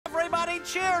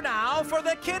cheer now for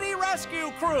the kitty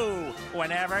rescue crew.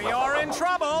 Whenever you're in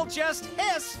trouble, just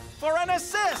hiss for an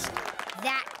assist.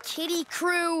 That kitty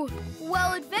crew.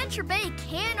 Well, Adventure Bay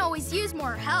can always use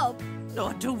more help.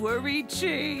 Not to worry,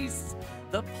 Chase.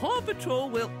 The Paw Patrol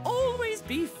will always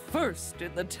be first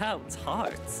in the town's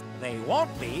hearts. They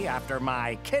won't be after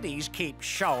my kitties keep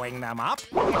showing them up.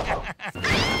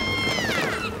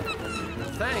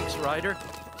 Thanks, Ryder.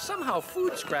 Somehow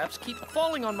food scraps keep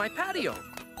falling on my patio.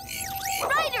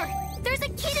 Ryder, there's a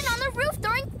kitten on the roof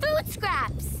throwing food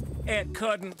scraps. It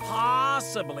couldn't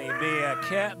possibly be a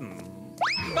kitten.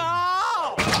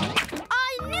 Oh!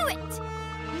 I knew it!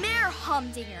 Mayor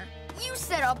Humdinger, you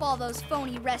set up all those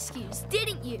phony rescues,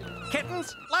 didn't you?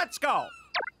 Kittens, let's go.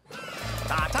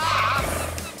 Ta-ta!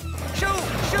 Shoo!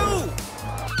 Shoo!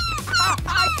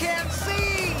 I can't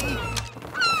see!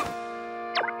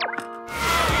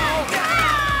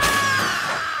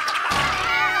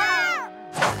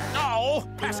 Oh,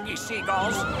 pesky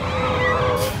seagulls.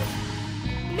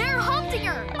 Mayor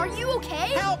Humdinger, are you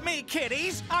okay? Help me,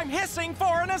 kitties! I'm hissing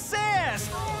for an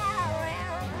assist!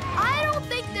 I don't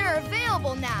think they're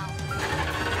available now.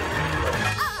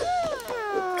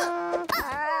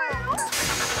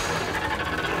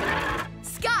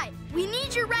 Sky, we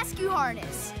need your rescue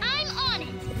harness. I'm on it.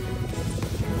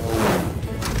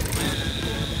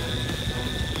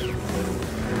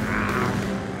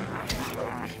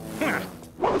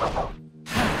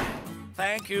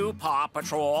 Thank you, Paw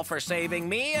Patrol, for saving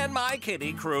me and my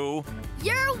kitty crew.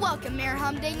 You're welcome, Mayor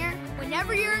Humdinger.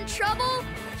 Whenever you're in trouble,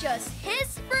 just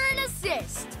hiss for an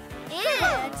assist.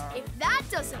 And if that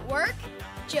doesn't work,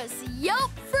 just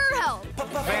yelp for help.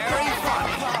 Very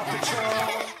funny, Paw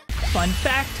Patrol. Fun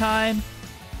fact time.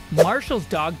 Marshall's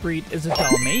dog breed is a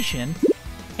Dalmatian,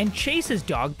 and Chase's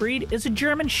dog breed is a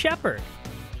German Shepherd.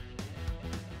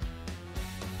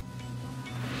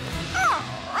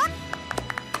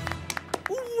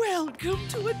 Welcome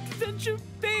to Adventure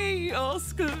Bay,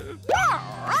 Oscar.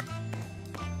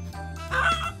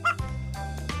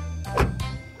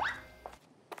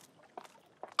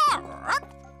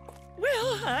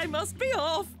 Well, I must be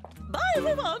off. Bye,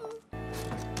 everyone.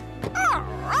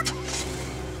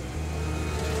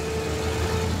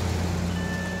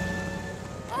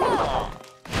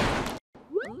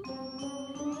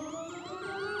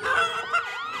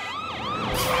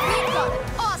 We've got an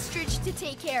ostrich to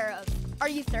take care of. Are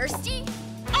you thirsty?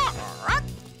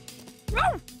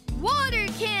 Water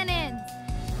cannons!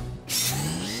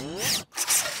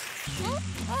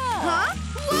 Huh?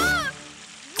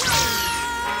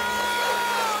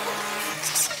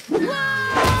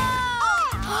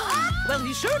 Well,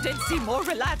 he sure did seem more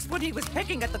relaxed when he was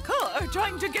pecking at the car,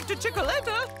 trying to get to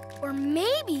Chocolata. Or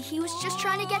maybe he was just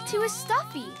trying to get to his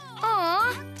stuffy.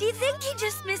 Aw, do you think he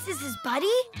just misses his buddy?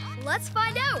 Let's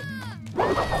find out.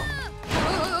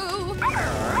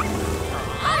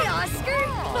 Hi, Oscar.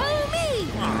 Follow me.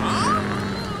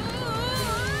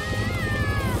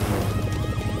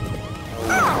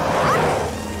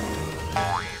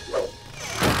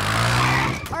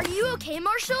 Are you okay,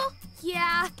 Marshall?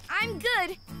 Yeah, I'm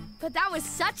good. But that was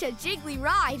such a jiggly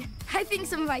ride. I think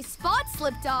some of my spots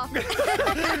slipped off.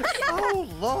 Oh,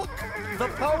 look! The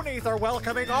ponies are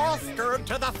welcoming Oscar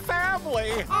into the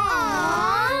family!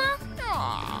 Aww.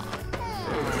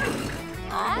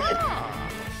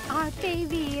 Our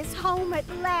baby is home at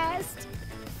last.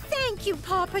 Thank you,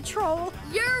 Paw Patrol.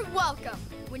 You're welcome.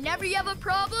 Whenever you have a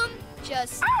problem,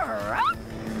 just for help.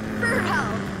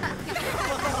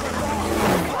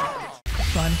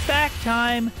 Fun fact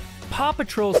time. Paw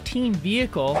Patrol's team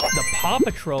vehicle, the Paw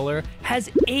Patroller, has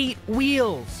 8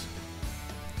 wheels.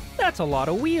 That's a lot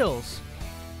of wheels.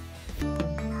 The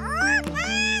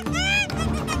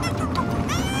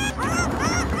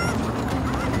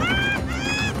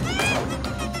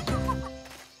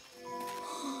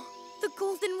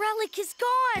golden relic is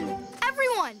gone.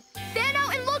 Everyone, fan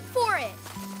out and look for it.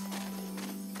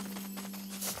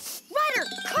 Ryder,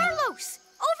 Carlos,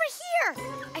 over here.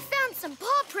 I found some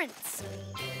paw prints.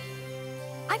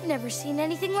 I've never seen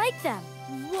anything like them.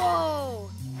 Whoa,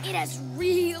 it has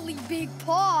really big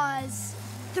paws.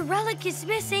 The relic is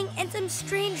missing and some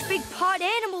strange big pawed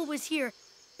animal was here.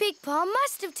 Big Paw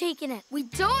must have taken it. We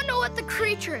don't know what the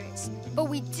creature is, but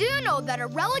we do know that a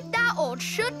relic that old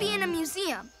should be in a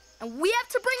museum, and we have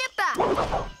to bring it back.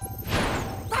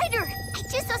 Ryder, I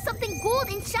just saw something gold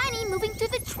and shiny moving through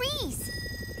the trees.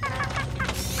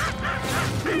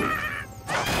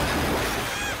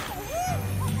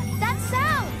 That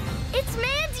sound! It's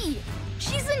Mandy!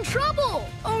 She's in trouble!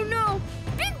 Oh no!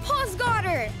 Big Paw's got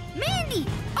her! Mandy,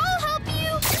 I'll help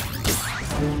you!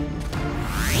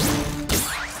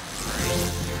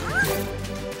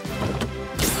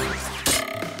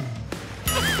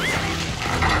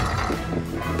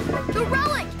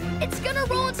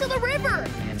 to the river.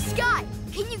 Sky,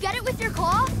 can you get it with your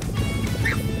claw?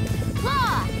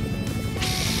 Claw!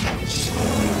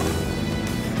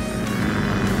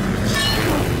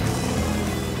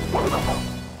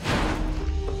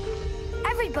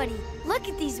 Everybody, look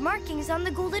at these markings on the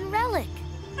golden relic.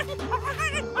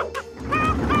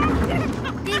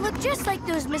 They look just like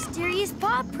those mysterious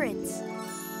paw prints.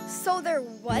 So there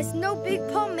was no big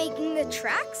paw making the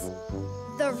tracks?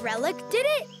 The relic did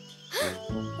it?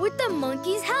 With the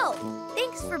monkey's help.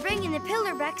 Thanks for bringing the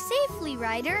pillar back safely,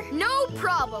 Ryder. No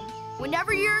problem.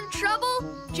 Whenever you're in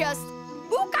trouble, just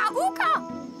ooka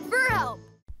ooka for help.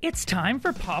 It's time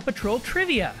for Paw Patrol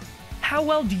Trivia. How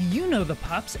well do you know the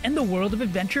pups and the world of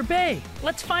Adventure Bay?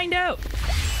 Let's find out.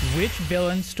 Which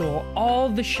villain stole all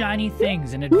the shiny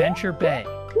things in Adventure Bay?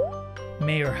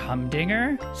 Mayor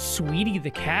Humdinger, Sweetie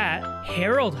the cat,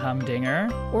 Harold Humdinger,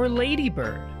 or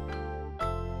Ladybird?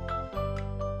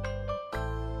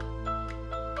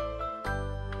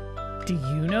 Do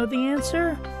you know the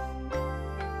answer?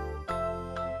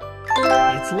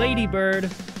 It's Ladybird.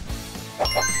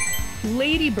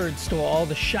 Ladybird stole all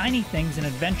the shiny things in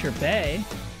Adventure Bay.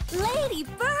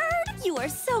 Ladybird, you are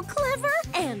so clever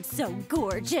and so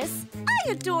gorgeous. I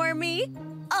adore me.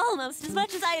 Almost as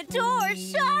much as I adore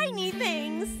shiny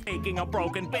things. Making a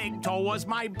broken big toe was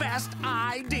my best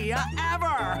idea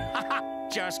ever.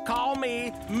 Just call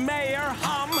me Mayor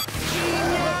Humdinger.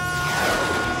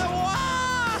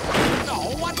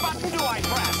 Oh, what button do I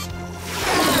press?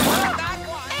 That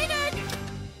one. Maynard!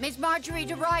 Miss Marjorie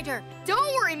to Ryder.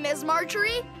 Don't worry, Miss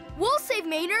Marjorie. We'll save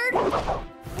Maynard.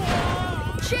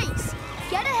 Chase,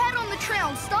 get ahead on the trail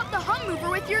and stop the hum mover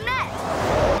with your net.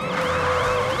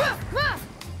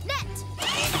 Net!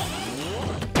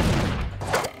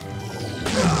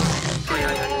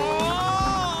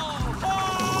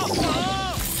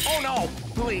 Oh no!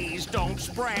 Please don't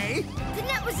spray. The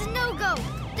net was a no-go.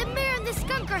 The mayor and the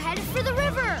skunk are headed for the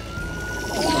river.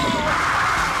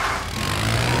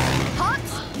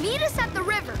 Pups, meet us at the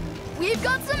river. We've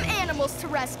got some animals to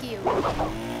rescue.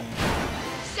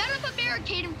 Set up a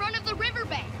barricade in front of the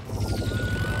riverbank.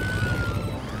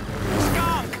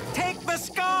 Skunk! Take the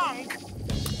skunk!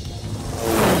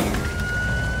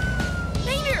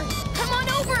 Maynard, come on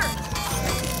over.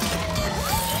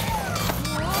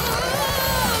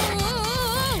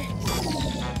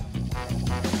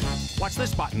 What's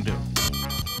this button do?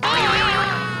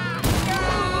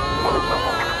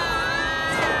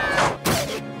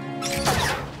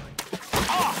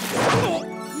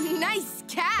 Nice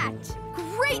catch.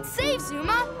 Great save,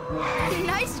 Zuma.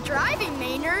 Nice driving,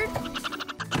 Maynard.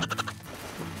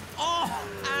 Oh,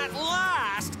 at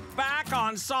last! Back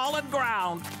on solid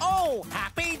ground. Oh,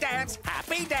 happy dance,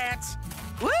 happy dance.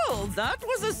 Well, that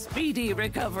was a speedy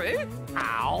recovery.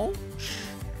 Ow.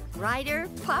 Ryder,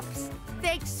 Pups,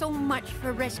 thanks so much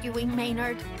for rescuing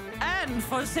Maynard. And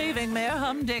for saving Mayor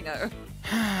Humdinger.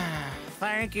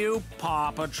 Thank you,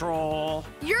 Paw Patrol.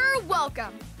 You're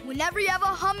welcome. Whenever you have a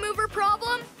hum mover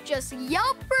problem, just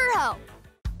yelp for help.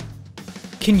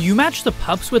 Can you match the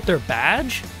pups with their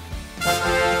badge?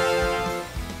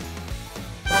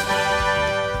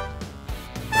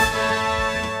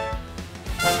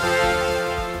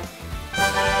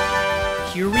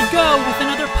 Here we go with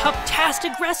another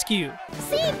pup-tastic rescue.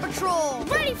 Sea Patrol,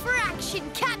 ready for action,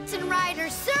 Captain Ryder,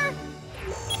 sir.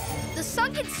 The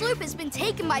sunken sloop has been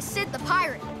taken by Sid the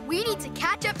pirate. We need to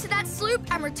catch up to that sloop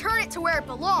and return it to where it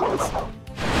belongs.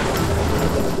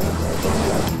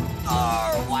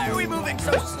 Oh, why are we moving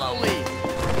so slowly?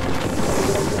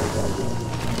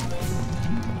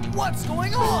 What's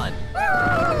going on?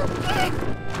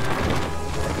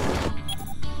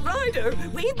 Ryder,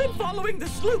 we've been following the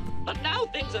sloop, but now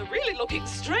things are really looking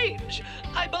strange.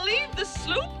 I believe the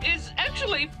sloop is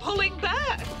actually pulling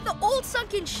back. The old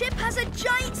sunken ship has a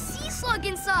giant sea slug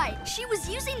inside. She was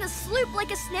using the sloop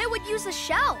like a snail would use a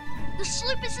shell. The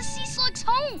sloop is the sea slug's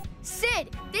home.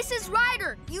 Sid, this is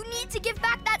Ryder. You need to give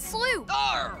back that sloop.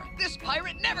 Arr! This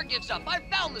pirate never gives up. I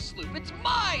found the sloop. It's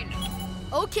mine.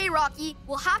 Okay, Rocky.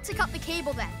 We'll have to cut the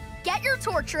cable then. Get your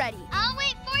torch ready. I'll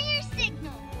wait for your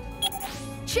signal.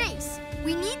 Chase,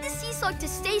 we need the sea slug to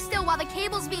stay still while the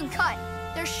cable's being cut.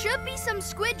 There should be some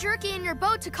squid jerky in your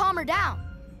boat to calm her down.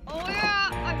 Oh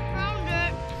yeah, I found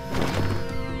it.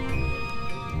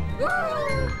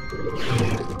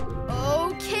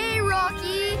 Okay,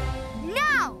 Rocky.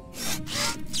 Now!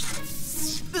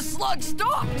 The slug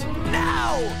stopped.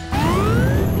 Now!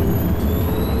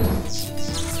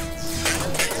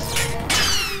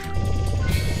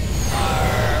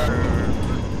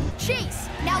 Chase,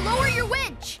 now lower your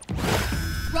winch.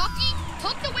 Rocky,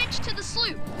 hook the winch to the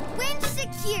sloop. Winch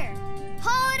secure.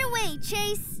 Haul it away,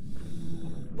 Chase.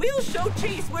 We'll show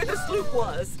Chase where the sloop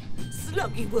was.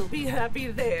 Sluggy will be happy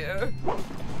there.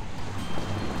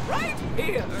 Right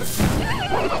here.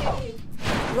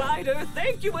 Ryder,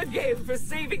 thank you again for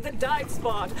saving the dive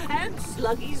spot and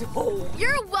Sluggy's home.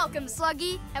 You're welcome,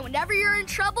 Sluggy. And whenever you're in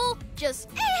trouble, just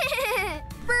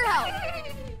for help.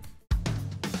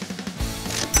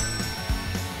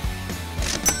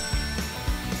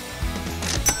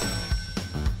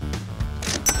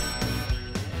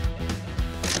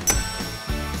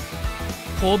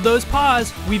 Hold those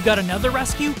paws. We've got another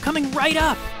rescue coming right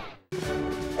up.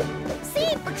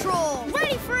 Sea Patrol,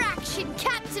 ready for action,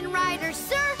 Captain Ryder,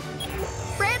 sir.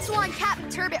 Francois and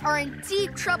Captain Turbot are in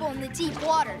deep trouble in the deep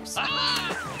waters.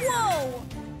 Whoa!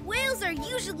 Whales are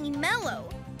usually mellow.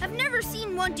 I've never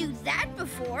seen one do that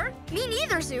before. Me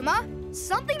neither, Zuma.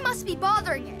 Something must be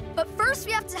bothering it. But first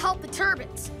we have to help the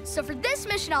turbans. So for this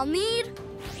mission, I'll need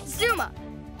Zuma.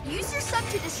 Use your sub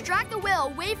to distract the whale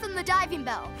away from the diving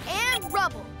bell. And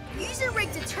Rubble. Use your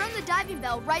rig to turn the diving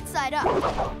bell right side up.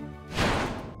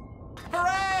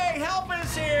 Hooray! Help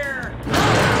is here!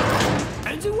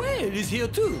 And the whale is here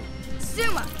too.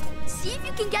 Zuma, see if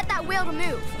you can get that whale to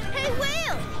move. Hey,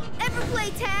 whale! Ever play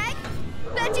tag?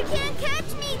 Bet you can't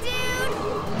catch me, dude!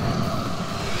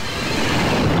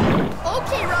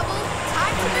 Okay, Rubble.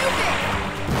 Time to move it.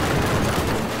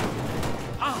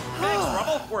 Oh, thanks,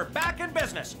 Rubble. We're back in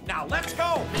business. Now let's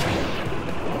go.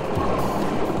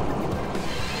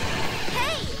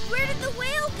 Hey, where did the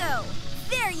whale go?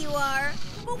 There you are.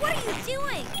 But what are you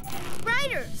doing?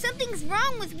 Ryder, something's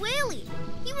wrong with Whaley.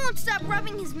 He won't stop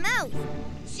rubbing his mouth.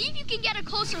 See if you can get a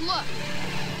closer look.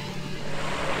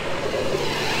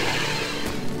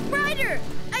 Ryder,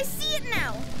 I see it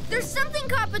now. There's something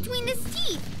caught between his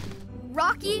teeth.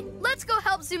 Rocky, let's go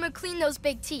help Zuma clean those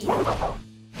big teeth.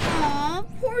 Aw,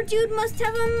 poor dude must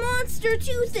have a monster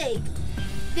toothache.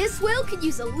 This whale could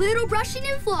use a little brushing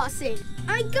and flossing.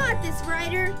 I got this,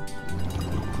 Ryder.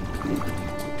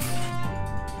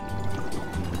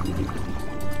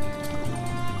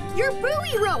 Your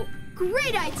buoy rope!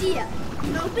 Great idea!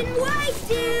 Open wide,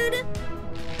 dude!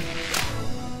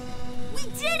 We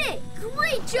did it!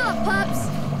 Great job, pups!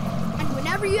 And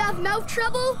whenever you have mouth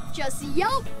trouble, just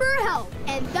yelp for help.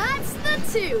 And that's the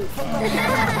tooth!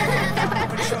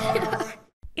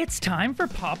 It's time for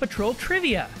PAW Patrol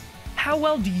Trivia. How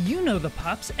well do you know the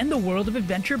pups and the world of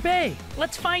Adventure Bay?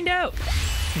 Let's find out.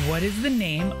 What is the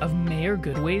name of Mayor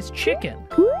Goodway's chicken?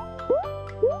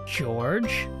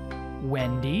 George,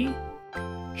 Wendy,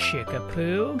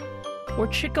 Chickapoo, or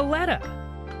Chickaletta?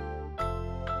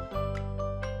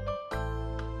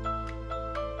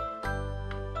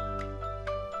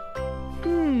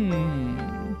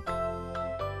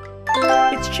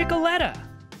 It's Chickaletta.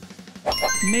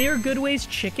 Mayor Goodway's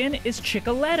chicken is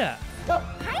Chickaletta.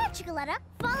 Hiya, Chickaletta.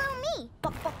 Follow me.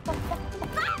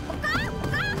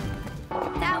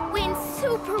 That wind's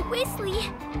super whistly.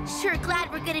 Sure glad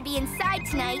we're gonna be inside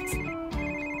tonight.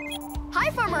 Hi,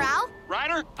 Farmer Al.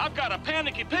 Ryder, I've got a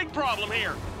panicky pig problem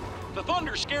here. The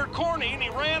thunder scared Corny and he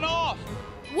ran off.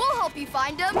 We'll help you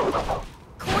find him.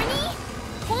 Corny?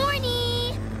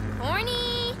 Corny!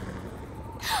 Corny!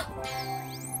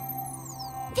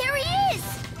 There he is!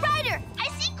 Ryder, I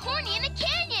see Corny in the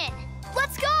canyon!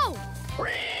 Let's go!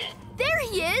 There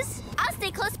he is! I'll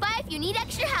stay close by if you need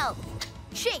extra help.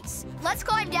 Chase, let's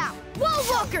climb down. Wall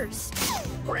walkers!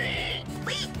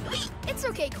 It's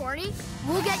okay, Corny.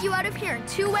 We'll get you out of here in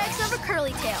 2 wags of a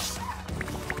curly tail.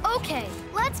 Okay,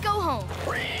 let's go home.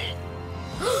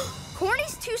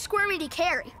 Corny's too squirmy to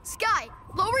carry. Sky,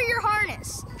 lower your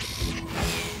harness.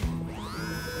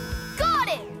 Got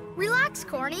it! Relax,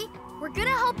 Corny. We're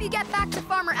gonna help you get back to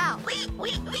Farmer Al.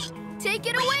 Take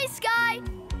it away, Sky!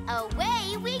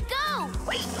 Away we go!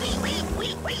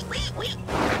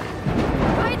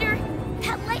 Ryder,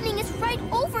 that lightning is right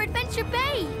over Adventure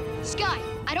Bay. Sky,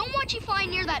 I don't want you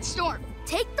flying near that storm.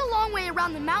 Take the long way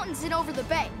around the mountains and over the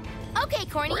bay. Okay,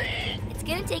 Corny. It's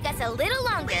gonna take us a little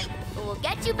longer, but we'll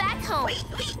get you back home.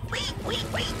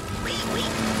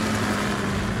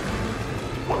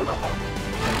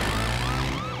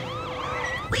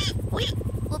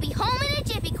 We'll be home in a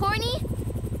jiffy, Corny.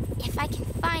 If I can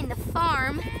find the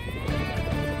farm.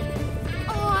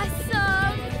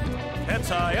 Awesome! Heads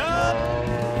high up.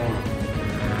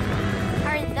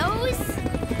 Are those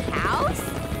cows?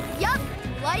 Yup,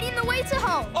 lighting the way to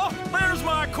home. Oh, there's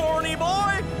my Corny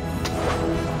boy.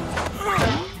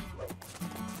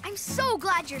 I'm so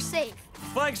glad you're safe.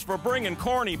 Thanks for bringing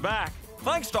Corny back.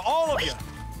 Thanks to all of you.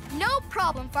 No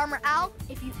problem, Farmer Al.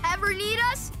 If you ever need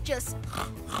us, just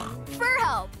for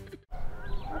help.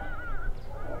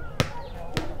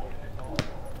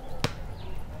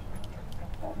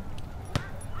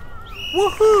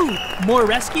 Woohoo! More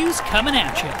rescues coming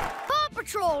at you. Paw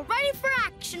Patrol, ready for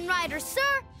action, Ryder, sir.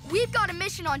 We've got a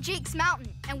mission on Jake's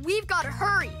Mountain, and we've got to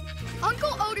hurry.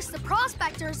 Uncle Otis the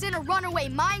prospector is in a runaway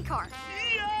minecart.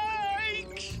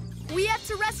 Yikes! We have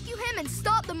to rescue him and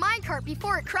stop the minecart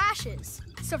before it crashes.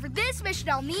 So for this mission,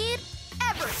 I'll need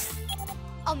Everest.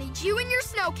 I'll need you and your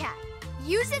snowcat.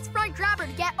 Use its front grabber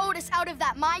to get Otis out of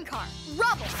that minecart.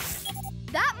 Rubble.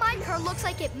 That minecart looks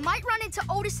like it might run into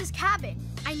Otis's cabin.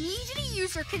 I need you to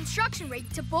use your construction rig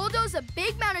to bulldoze a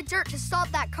big mound of dirt to stop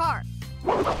that car.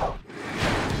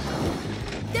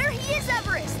 There he is,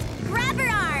 Everest. Grabber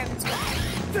armed.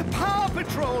 The Paw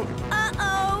Patrol!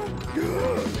 Uh-oh.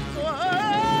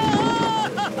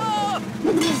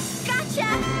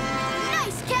 Gotcha!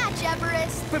 Nice catch,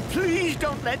 Everest. But please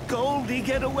don't let Goldie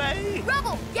get away.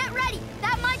 Rubble, get ready.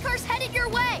 That minecart's headed your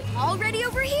way. Already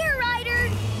over here, Ryder.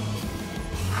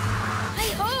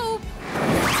 I hope.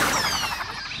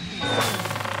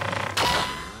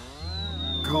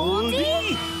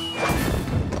 Goldie?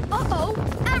 Uh-oh,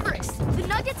 Everest. The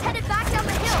nugget's headed back down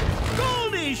the hill.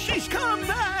 Goldie, she's come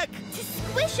back! To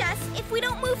squish us if we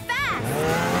don't move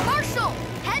fast. Marshall,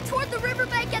 head toward the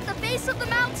riverbank at the base of the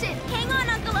mountain. Hang on,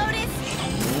 Uncle Otis.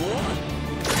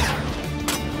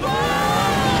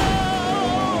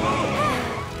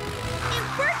 It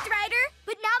worked, Ryder.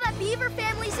 But now that Beaver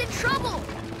family's in trouble.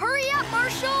 Hurry up,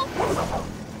 Marshall.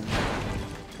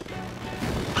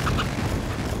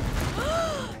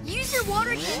 Use your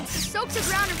water cans to soak the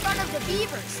ground in front of the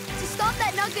beavers to stop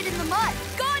that nugget in the mud.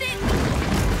 Got it!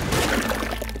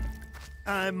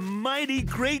 I'm mighty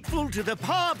grateful to the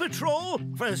Paw Patrol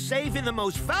for saving the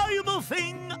most valuable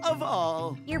thing of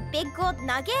all. Your big gold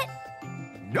nugget?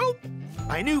 Nope,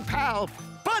 my new pal,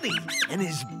 Buddy, and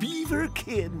his beaver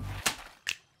kid.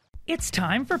 It's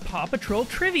time for Paw Patrol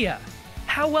Trivia.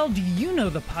 How well do you know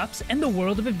the pups and the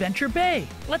world of Adventure Bay?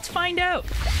 Let's find out.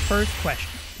 First question.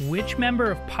 Which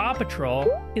member of Paw Patrol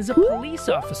is a police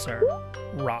officer?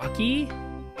 Rocky,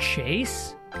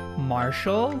 Chase,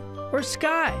 Marshall, or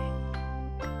Sky?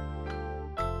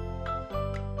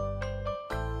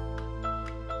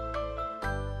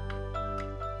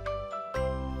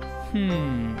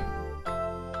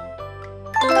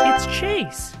 It's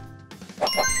Chase.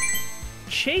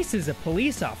 Chase is a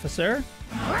police officer.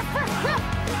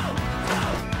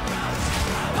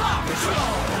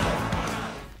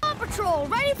 Paw Patrol,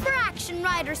 ready for action,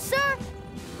 Ryder, sir.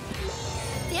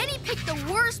 Danny picked the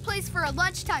worst place for a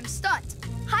lunchtime stunt,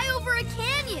 high over a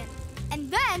canyon.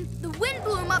 And then the wind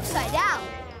blew him upside down.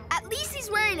 At least he's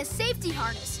wearing a safety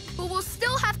harness, but we'll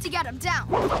still have to get him down.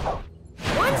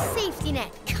 One safety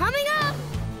net coming up.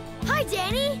 Hi,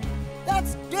 Danny.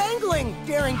 That's dangling,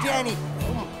 Daring Danny.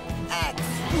 Axe.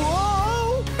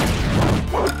 Whoa!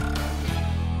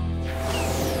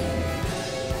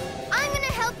 I'm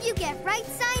gonna help you get right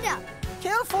side up.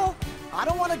 Careful. I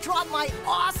don't want to drop my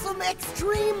awesome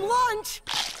extreme lunch.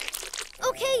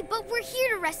 Okay, but we're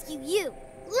here to rescue you.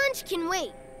 Lunch can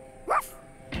wait. Ruff!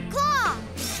 Claw!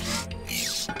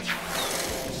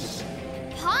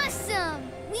 Possum!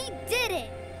 We did it!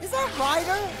 Is that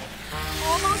Ryder?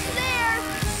 Almost there.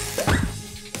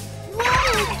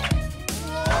 Whoa!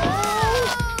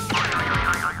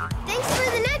 Thanks for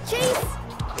the net, Chase.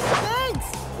 Thanks!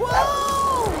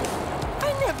 Whoa! I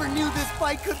never knew this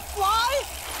bike could fly!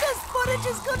 This footage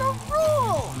is gonna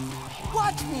rule!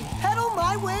 Watch me pedal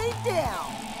my way down.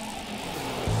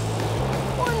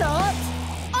 Or not.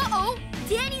 Uh-oh,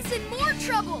 Danny's in more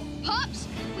trouble. Pups,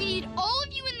 we need all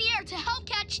of you in the air to help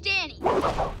catch Danny.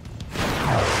 Ruff!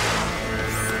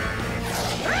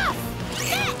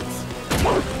 Hit!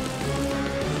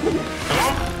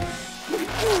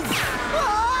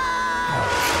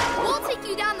 We'll take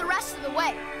you down the rest of the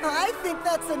way. I think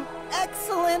that's an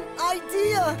excellent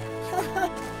idea.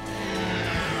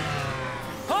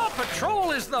 Paw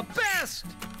Patrol is the best!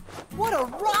 What a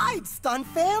ride, stunt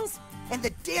fans! And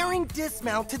the daring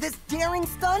dismount to this daring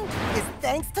stunt is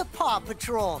thanks to Paw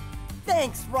Patrol.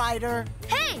 Thanks, Ryder.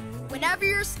 Hey, whenever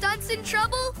your stunt's in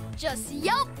trouble, just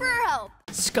yelp for help.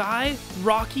 Sky,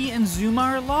 Rocky, and Zuma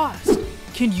are lost.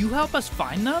 Can you help us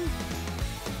find them?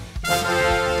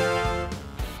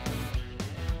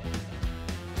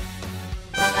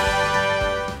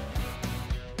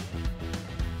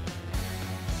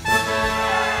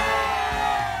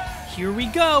 Here we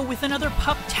go with another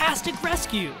pup-tastic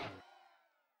rescue.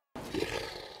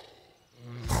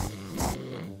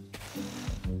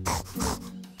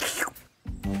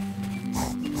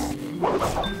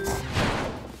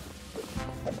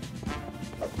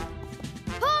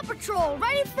 Paw Patrol,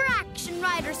 ready for action,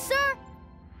 Ryder, sir.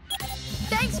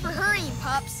 Thanks for hurrying,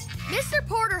 pups. Mr.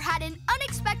 Porter had an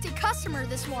unexpected customer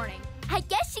this morning. I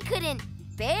guess she couldn't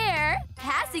bear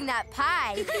passing that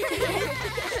pie.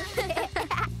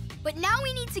 But now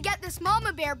we need to get this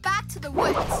mama bear back to the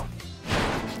woods.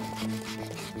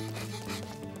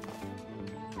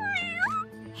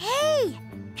 Hey,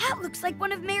 that looks like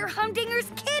one of Mayor Humdinger's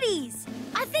kitties.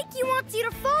 I think he wants you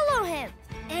to follow him.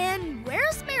 And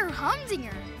where's Mayor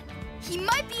Humdinger? He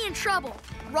might be in trouble.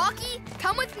 Rocky,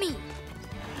 come with me.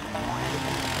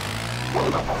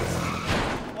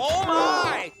 Oh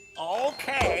my!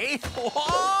 Okay.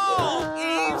 Whoa!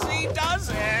 Easy does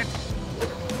it.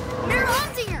 Mayor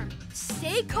Humdinger,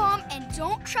 stay calm and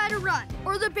don't try to run,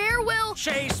 or the bear will...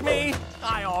 Chase me?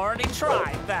 I already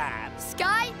tried that.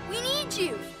 Sky, we need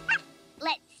you.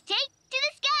 Let's take to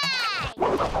the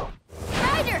sky!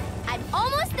 Ryder, I'm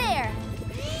almost there.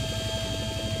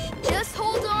 Just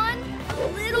hold on a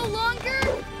little longer,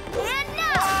 and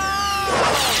now!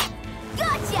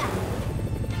 Gotcha!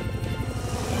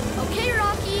 Okay,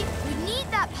 Rocky, we need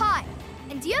that pie.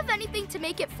 And do you have anything to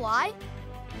make it fly?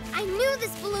 I knew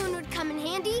this balloon would come in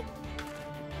handy.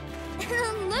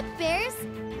 Look, Bears,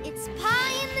 it's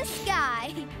pie in the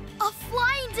sky. A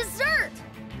flying dessert!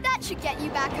 That should get you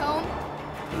back home.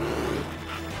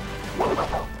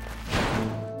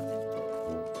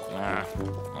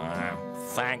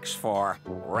 Thanks for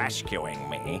rescuing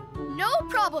me. No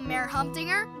problem, Mayor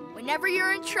Humdinger. Whenever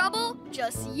you're in trouble,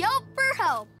 just yelp for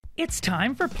help. It's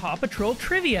time for PAW Patrol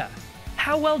Trivia.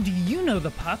 How well do you know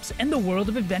the pups and the world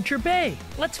of Adventure Bay?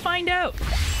 Let's find out.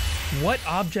 What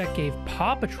object gave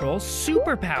PAW Patrol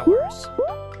superpowers?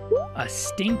 A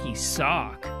stinky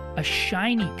sock, a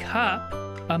shiny cup,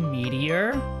 a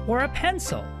meteor, or a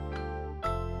pencil?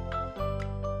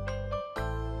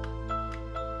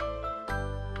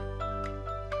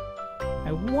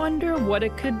 I wonder what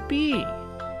it could be.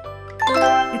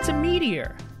 It's a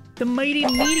meteor. The mighty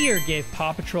meteor gave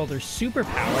PAW Patrol their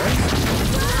superpowers.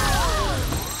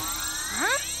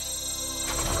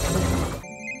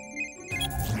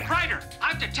 Ryder,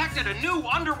 I've detected a new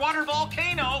underwater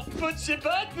volcano. But the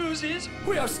bad news is,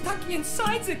 we are stuck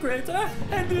inside the crater,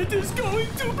 and it is going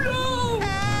to blow!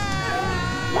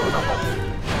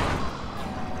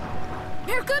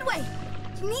 Mayor Goodway,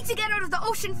 you need to get out of the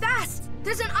ocean fast.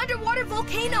 There's an underwater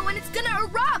volcano, and it's gonna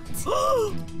erupt.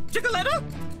 Chickaletta?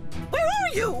 Where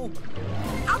are you?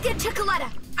 I'll get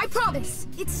Chickaletta, I promise.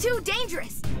 It's too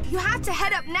dangerous. You have to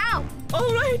head up now.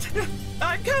 All right,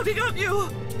 I'm counting on you.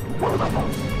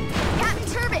 Captain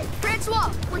Turbot,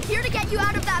 Francois, we're here to get you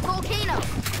out of that volcano.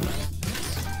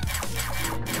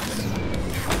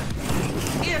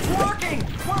 It's working!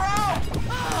 We're out!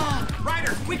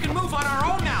 Ryder, we can move on our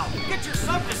own now. Get your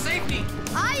sub to safety.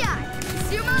 Aye, aye.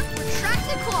 Zuma, retract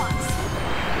the claws.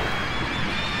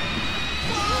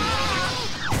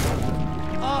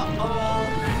 Uh-oh.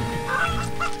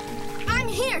 I'm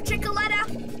here, Chickaletta.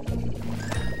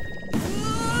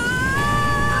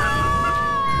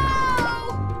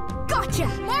 Gotcha!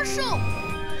 Marshall!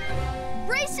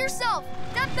 Brace yourself!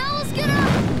 That bell's gonna...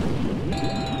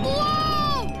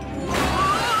 Whoa!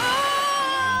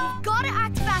 Gotta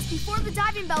act fast before the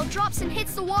diving bell drops and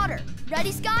hits the water.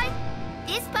 Ready, Sky?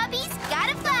 This puppy's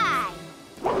gotta fly.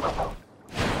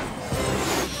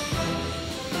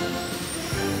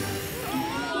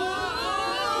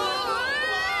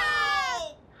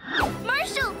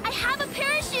 Marshall, I have a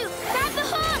parachute. Grab the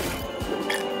hook.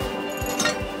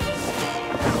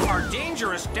 Our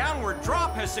dangerous downward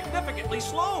drop has significantly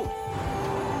slowed.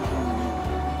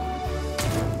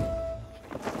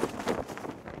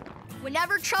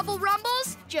 Whenever trouble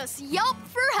rumbles, just yelp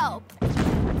for help.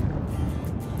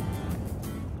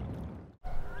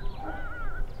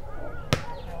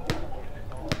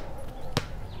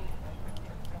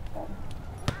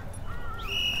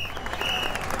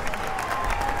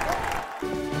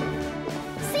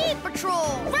 Sea Patrol!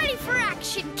 Ready for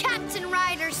action, Captain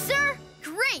Ryder, sir!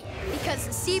 Great, because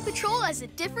the Sea Patrol has a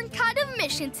different kind of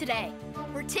mission today.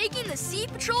 We're taking the Sea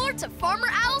Patroller to Farmer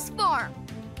Owl's farm.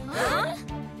 Huh?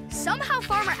 Somehow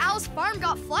Farmer Owl's farm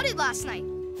got flooded last night.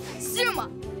 Zuma,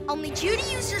 I'll need you to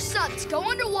use your sub to go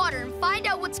underwater and find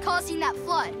out what's causing that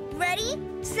flood. Ready,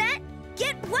 set,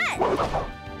 get wet. Well,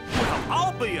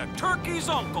 I'll be a turkey's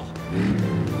uncle.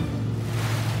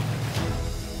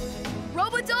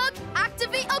 Robodog,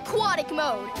 activate aquatic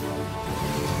mode.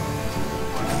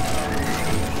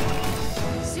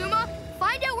 Zuma,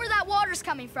 find out where that water's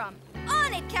coming from.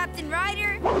 On it, Captain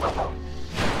Ryder.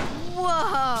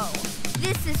 Whoa,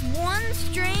 this is one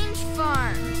strange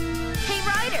farm. Hey,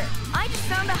 Ryder, I just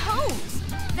found a hose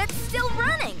that's still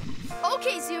running.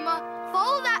 Okay, Zuma,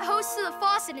 follow that hose to the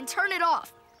faucet and turn it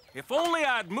off. If only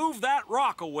I'd moved that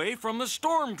rock away from the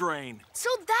storm drain. So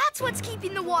that's what's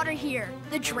keeping the water here.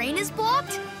 The drain is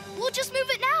blocked? We'll just move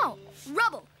it now.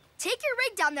 Rubble, take your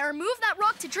rig down there and move that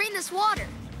rock to drain this water.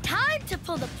 Time to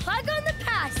pull the plug on the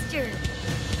pasture.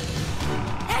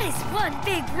 That is one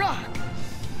big rock,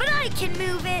 but I can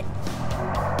move it.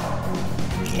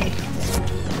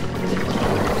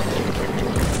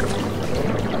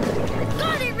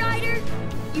 Got it, Ryder.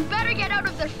 You better get out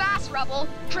of there fast, Rubble.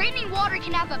 Draining water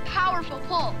can have a powerful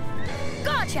pull.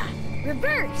 Gotcha.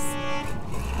 Reverse.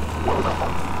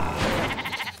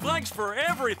 Thanks for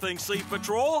everything, Sea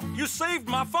Patrol. You saved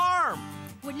my farm.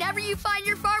 Whenever you find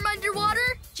your farm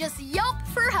underwater, just yelp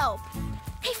for help.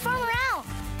 Hey, Farmer Al.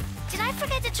 Did I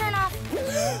forget to turn off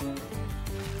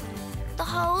the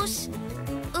hose?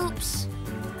 Oops.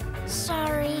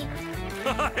 Sorry.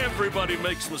 Everybody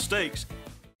makes mistakes.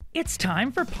 It's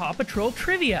time for PAW Patrol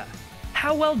Trivia.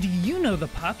 How well do you know the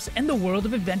pups and the world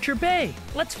of Adventure Bay?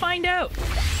 Let's find out.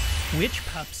 Which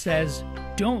pup says,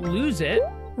 "Don't lose it,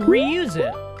 reuse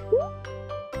it"?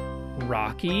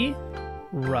 Rocky,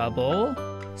 Rubble,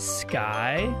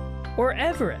 Sky, or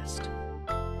Everest?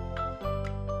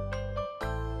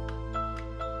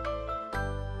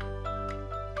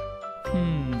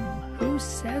 Who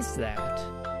says that?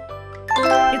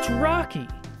 It's Rocky.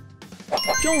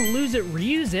 "Don't lose it,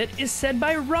 reuse it" is said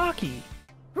by Rocky.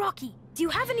 Rocky, do you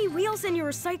have any wheels in your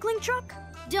recycling truck?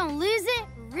 Don't lose it,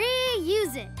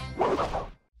 reuse it.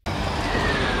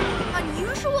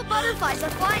 Unusual butterflies are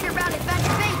flying around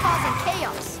Adventure Bay causing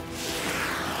chaos.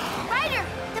 Ryder,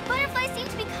 the butterflies seem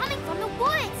to be coming from the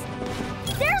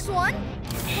woods. There's one.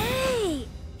 Hey,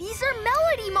 these are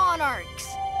melody monarchs.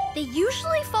 They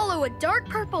usually follow a dark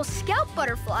purple scout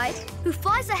butterfly who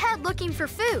flies ahead looking for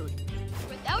food.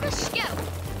 Without a scout,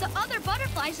 the other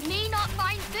butterflies may not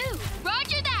find food.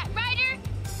 Roger that, Ryder.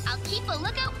 I'll keep a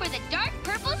lookout for the dark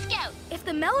purple scout. If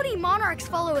the melody monarchs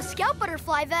follow a scout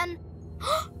butterfly, then...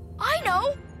 I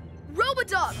know!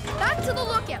 Robodog, back to the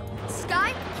lookout.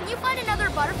 Sky, can you find another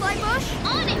butterfly bush?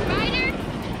 On it, Ryder.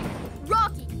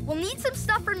 Rocky, we'll need some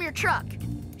stuff from your truck.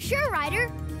 Sure,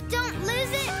 Ryder. Don't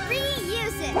lose it,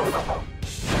 reuse it.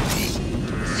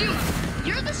 Zuma,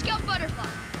 you're the scout butterfly.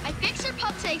 I fixed your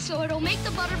pup tank so it'll make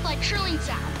the butterfly trilling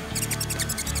sound.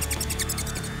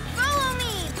 Follow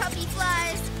me, puppy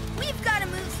flies. We've got to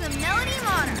move some melody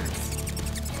monarchs.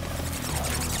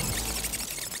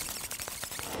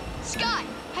 Sky,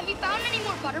 have you found any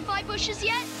more butterfly bushes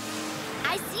yet?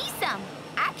 I see some.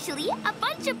 Actually, a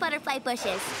bunch of butterfly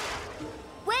bushes.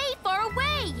 Way far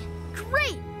away.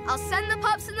 Great! I'll send the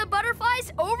pups and the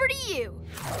butterflies over to you.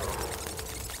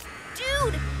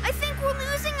 Dude, I think we're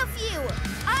losing a few.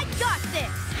 I got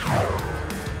this.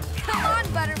 Come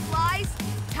on, butterflies.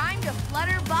 Time to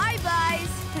flutter bye-byes.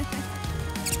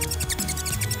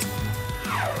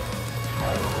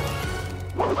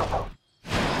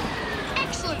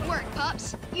 Excellent work,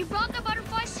 pups. You brought the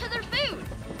butterflies to their food.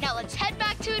 Now let's head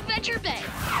back to Adventure Bay.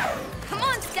 Come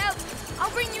on, Scout.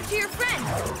 I'll bring you to your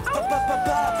friends.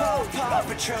 PAW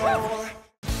Patrol.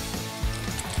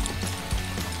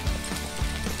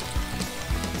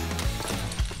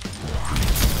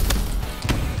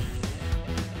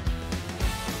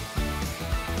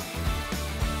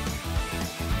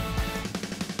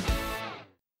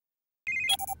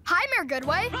 Hi, Mayor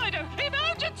Goodway. Ryder,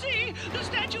 emergency! The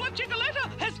statue of Chickaletta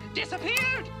has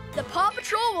disappeared! The PAW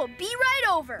Patrol will be right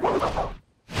over.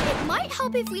 It might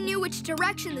help if we knew which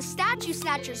direction the statue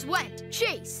snatchers went.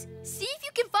 Chase, see if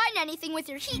you can find anything with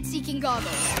your heat-seeking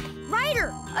goggles.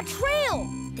 Ryder, a trail.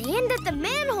 They end at the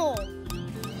manhole.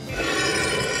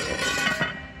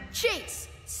 Chase,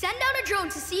 send out a drone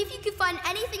to see if you can find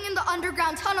anything in the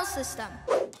underground tunnel system.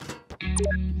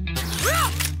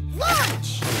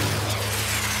 Launch!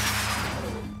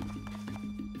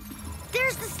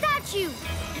 There's the statue.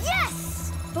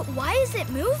 Yes! But why is it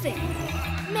moving?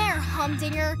 Mayor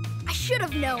Humdinger, I should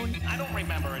have known. I don't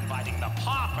remember inviting the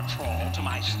PAW Patrol to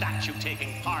my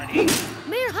statue-taking party.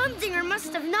 Mayor Humdinger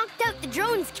must have knocked out the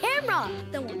drone's camera.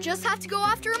 Then we'll just have to go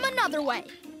after him another way.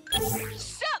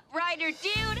 Sup, Ryder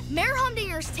dude? Mayor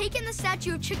Humdinger's taken the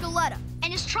statue of Chickaletta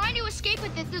and is trying to escape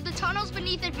with it through the tunnels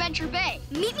beneath Adventure Bay.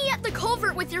 Meet me at the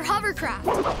culvert with your hovercraft.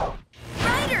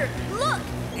 Ryder, look!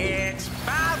 It's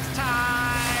bath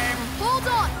time! Hold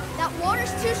on, that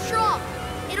water's too strong.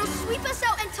 It'll sweep us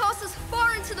out and toss us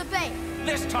far into the bay.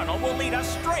 This tunnel will lead us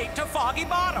straight to Foggy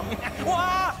Bottom.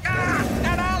 Wah! Ah!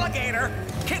 An alligator!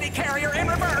 Kitty carrier in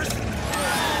reverse!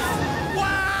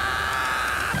 Wah!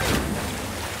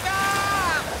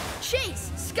 Ah!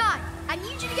 Chase, Sky, I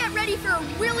need you to get ready for a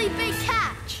really big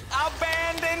catch.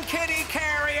 Abandon kitty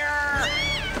carrier!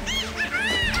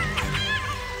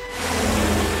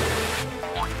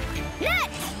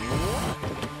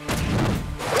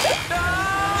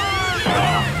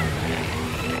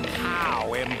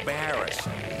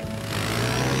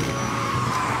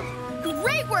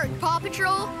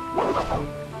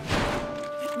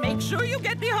 Make sure you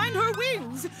get behind her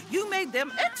wings. You made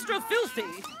them extra filthy.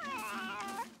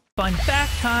 Fun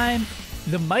fact time.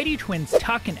 The mighty twins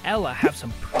Tuck and Ella have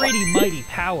some pretty mighty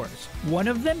powers. One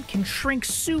of them can shrink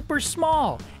super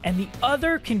small, and the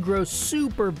other can grow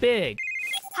super big.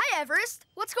 Hi, Everest.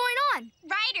 What's going on?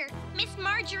 Ryder, Miss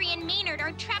Marjorie and Maynard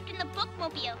are trapped in the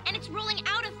bookmobile, and it's rolling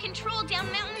out of control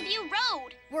down Mountain View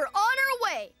Road. We're on our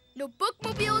way. No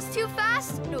bookmobile is too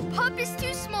fast, no pup is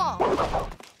too small.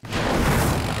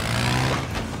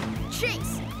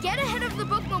 Chase, get ahead of the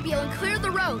bookmobile and clear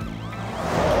the road.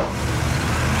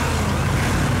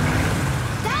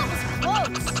 That was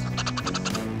close.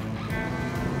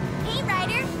 Hey,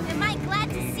 Ryder, am I glad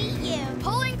to see you?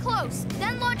 Pull in close,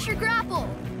 then launch your grapple.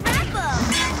 Grapple!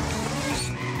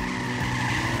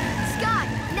 Sky,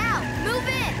 now, move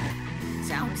in.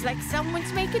 Sounds like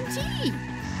someone's making tea.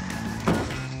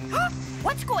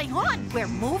 What's going on? We're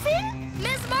moving?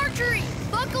 Miss Marjorie,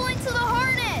 buckle into the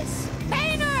harness.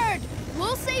 Maynard!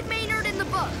 We'll save Maynard in the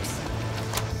books.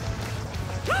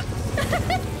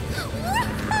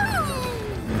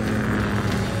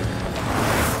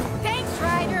 Thanks,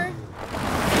 Ryder.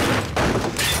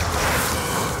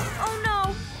 Oh,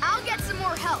 no. I'll get some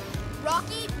more help.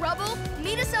 Rocky, Rubble,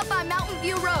 meet us up on Mountain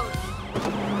View Road.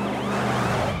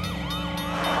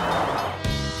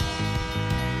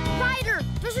 Ryder,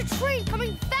 there's a train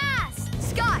coming fast.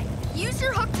 Sky, use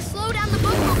your hook to slow down the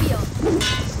bookmobile.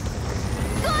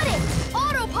 Got it!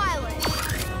 Autopilot!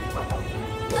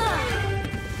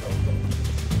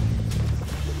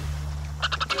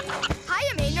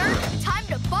 Hiya, Maynard. Time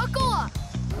to buckle up.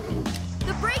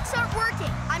 The brakes aren't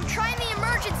working. I'm trying the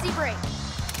emergency brake.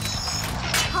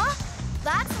 Huh?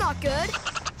 That's not good.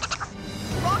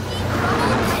 Rocky,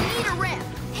 Rubble, I need a ramp.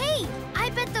 Hey, I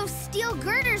bet those steel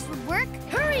girders would work.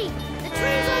 Hurry! The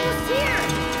train's almost here!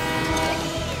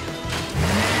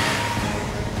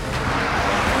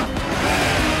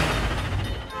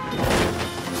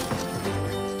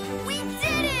 We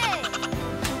did it!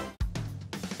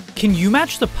 Can you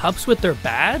match the pups with their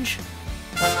badge?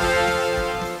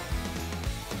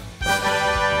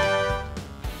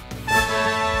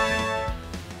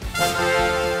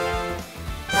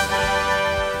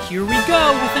 Here we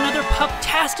go with another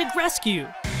pup-tastic rescue.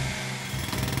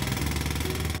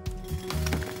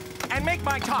 And make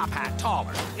my top hat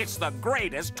taller. It's the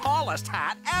greatest, tallest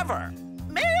hat ever.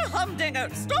 Mayor Humdinger,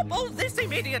 stop all this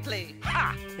immediately.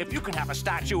 Ha! If you can have a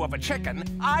statue of a chicken,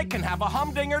 I can have a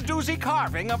Humdinger doozy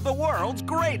carving of the world's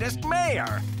greatest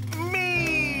mayor.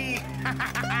 Me!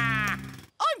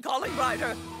 I'm calling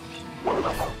Ryder.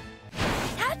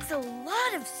 That's a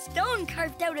lot of stone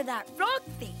carved out of that rock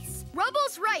face.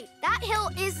 Rubble's right. That hill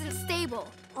isn't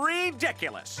stable.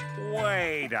 Ridiculous.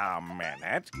 Wait a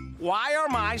minute. Why are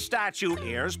my statue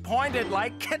ears pointed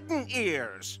like kitten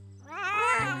ears?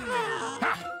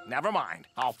 Never mind.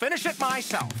 I'll finish it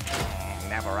myself.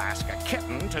 Never ask a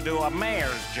kitten to do a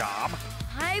mayor's job.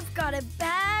 I've got a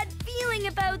bad feeling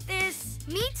about this.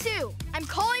 Me too. I'm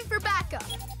calling for backup.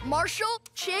 Marshall,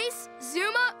 Chase,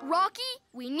 Zuma, Rocky,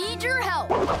 we need your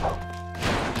help.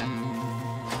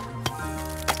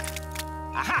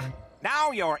 Aha!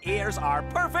 Now your ears are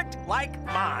perfect like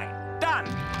mine. Done.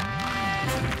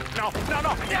 No, no,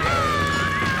 no.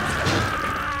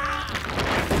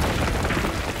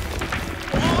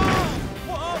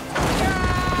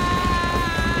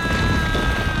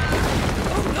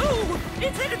 Oh no!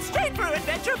 It's headed straight for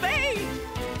Adventure Bay!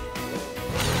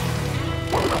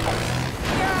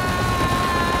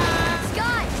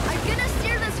 Sky, I'm gonna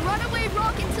steer this runaway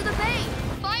rock into the bay.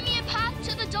 Find me a path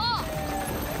to the dock.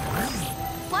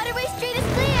 Waterway Street is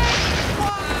clear!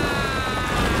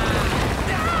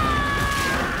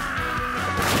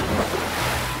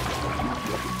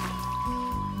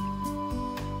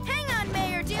 Hang on,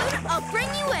 Mayor Dude. I'll bring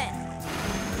you in.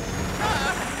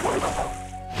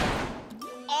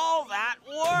 All that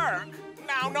work.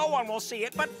 Now no one will see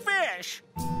it but fish.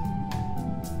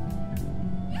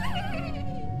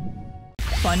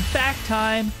 Fun fact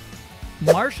time.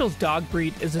 Marshall's dog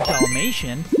breed is a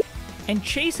Dalmatian, and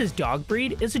Chase's dog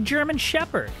breed is a German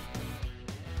Shepherd.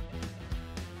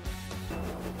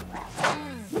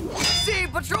 Sea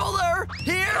Patroller,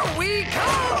 here we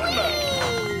come!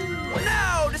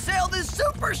 Now to sail this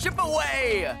super ship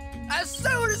away! As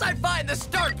soon as I find the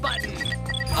start button!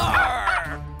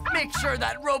 Arr! Make sure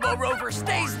that Robo-Rover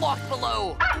stays locked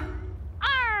below!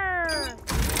 Arr!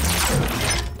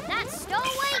 That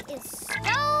stowaway is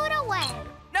stowed away.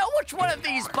 Now which one of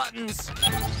these buttons?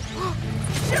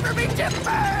 Shiver me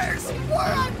timbers!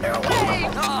 We're underway!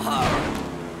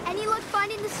 Any luck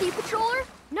finding the Sea Patroller?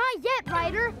 Not yet,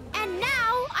 Ryder. And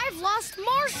now I've lost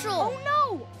Marshall. Oh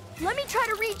no! Let me try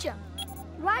to reach him.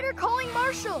 Ryder calling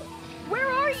Marshall. Where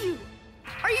are you?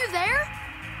 Are you there?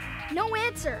 No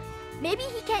answer. Maybe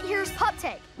he can't hear his pup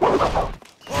tag.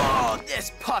 Oh,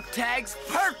 this pup tag's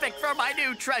perfect for my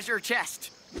new treasure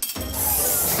chest.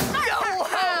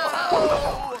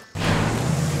 Yo-ho-ho!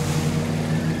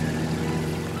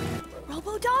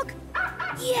 Robo-Dog?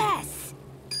 Yes!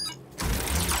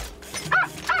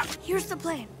 Here's the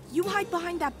plan. You hide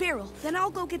behind that barrel, then I'll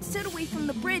go get Sid away from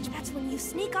the bridge. That's when you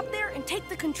sneak up there and take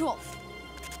the control.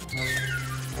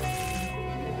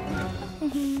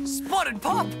 Spotted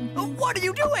Pup, what are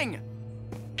you doing?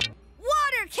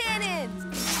 Water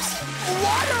cannons!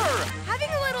 Water! Having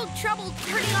a little trouble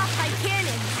turning off my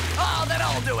cannons. Oh, then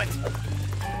I'll do it.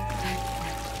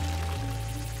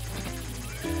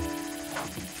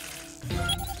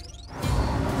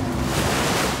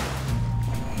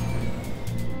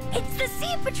 It's the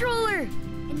Sea Patroller!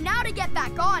 And now to get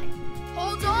back on it.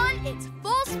 Hold on, it's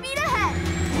full speed ahead.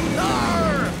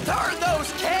 Arr! Turn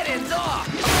those cannons off!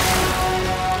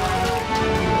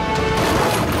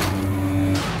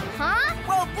 Huh?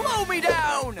 Well, blow me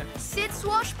down! Sid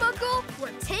Swashbuckle,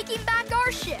 we're taking back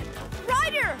our ship.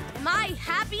 Ryder, am I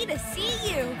happy to see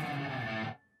you?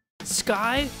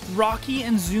 Sky, Rocky,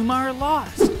 and Zuma are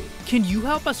lost. Can you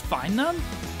help us find them?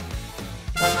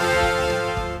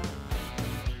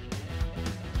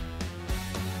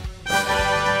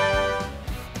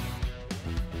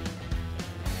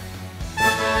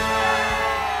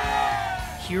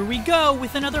 Here we go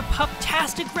with another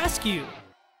pup-tastic rescue.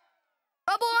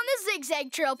 Trouble on the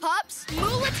zigzag trail, pups.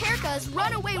 Mula Terka's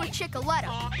run away with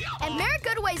Chickaletta, and Mare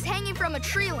Goodaway's hanging from a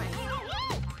tree limb.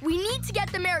 We need to get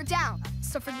the mare down,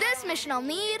 so for this mission I'll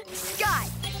need Sky.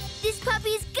 This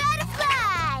puppy's gotta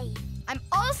fly! I'm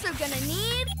also gonna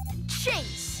need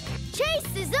Chase.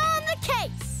 Chase is on the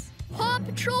case! Paw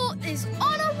Patrol is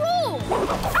on a roll!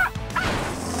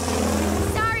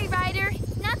 Sorry, Ryder.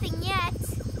 Nothing yet.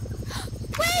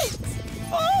 Wait!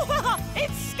 Oh,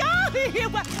 it's Sky!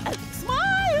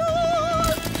 Smile!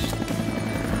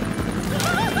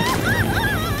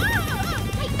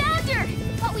 I found her!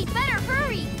 But we better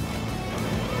hurry.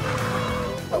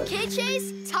 Okay,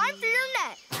 Chase, time for your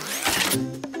net.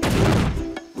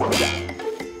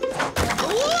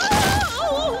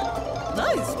 Whoa!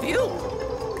 Nice view.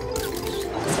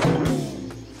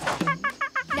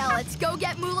 Now let's go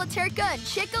get Mula Terka and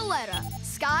Chickaletta.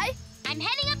 Sky? I'm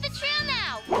heading up the trail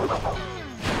now.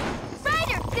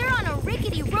 Ryder, they're on a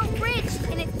rickety rope bridge,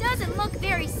 and it doesn't look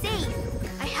very safe.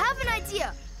 I have an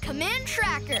idea. Command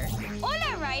Tracker.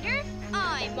 Hola, Ryder.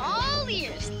 I'm all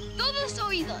ears. Todos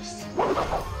oídos.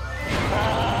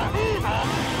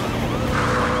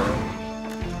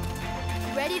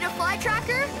 Ready to fly,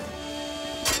 Tracker?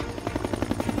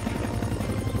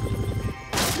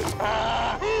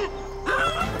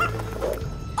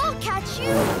 I'll catch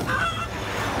you.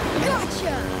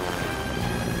 Gotcha.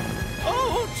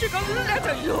 Oh,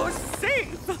 Chickaletta, you're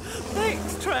safe.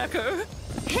 Thanks, Tracker.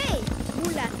 Hey,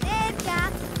 Mula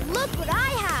Terka, look what I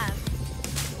have.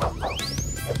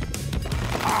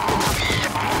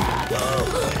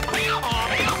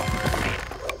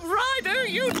 Ryder,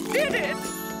 you did it!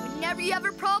 Whenever you have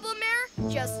a problem, Mare,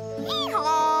 just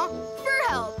hee-haw for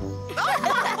help.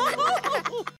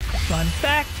 Fun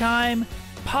fact time!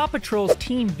 Paw Patrol's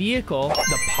team vehicle,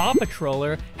 the Paw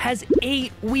Patroller, has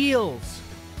 8 wheels.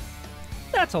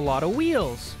 That's a lot of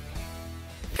wheels.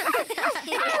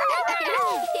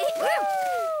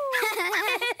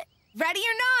 Ready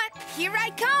or not, here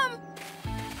I come.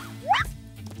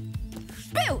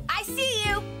 Boo, I see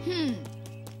you.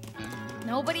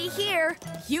 Nobody here.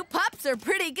 You pups are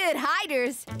pretty good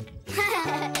hiders.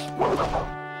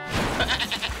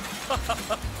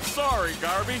 Sorry,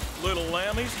 Garby, little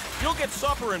lammies. You'll get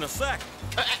supper in a sec.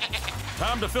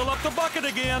 Time to fill up the bucket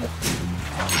again.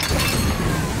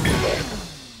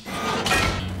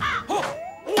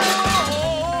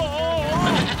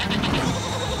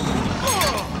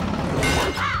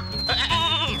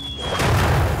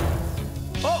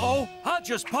 Uh-oh, I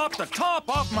just popped the top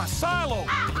off my silo.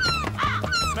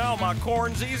 Now my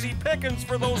corn's easy pickings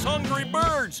for those hungry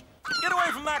birds. Get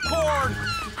away from that corn!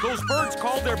 Those birds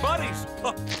called their buddies,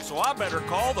 so I better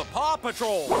call the Paw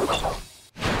Patrol.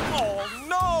 Oh,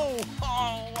 no!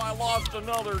 Oh, I lost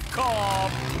another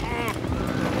cob.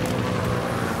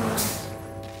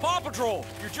 Paw Patrol,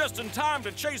 you're just in time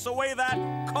to chase away that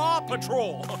Caw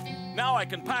Patrol. Now I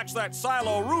can patch that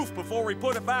silo roof before we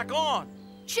put it back on.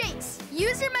 Chase,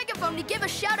 use your megaphone to give a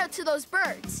shout-out to those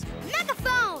birds.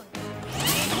 Megaphone!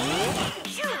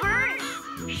 Shoo, birds!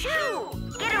 Shoo!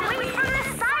 Get away from the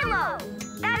silo!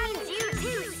 That means you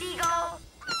too, Seagull!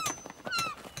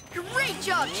 Great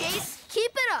job, Chase.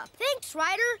 Keep it up. Thank Thanks,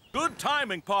 Ryder. Good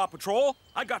timing, Paw Patrol.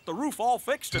 I got the roof all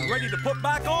fixed and ready to put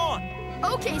back on.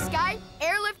 Okay, Sky.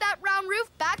 Airlift that round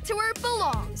roof back to where it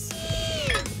belongs.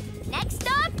 Next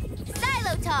stop,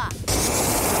 silo top.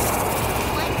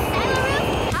 One silo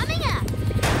roof coming up.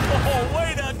 Oh,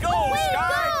 way to go, Way Sky!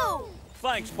 to go!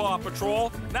 Thanks, Paw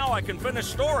Patrol. Now I can finish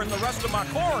storing the rest of my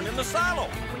corn in the silo.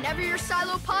 Whenever your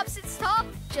silo pops its top,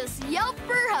 just yelp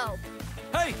for help.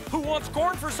 Hey, who wants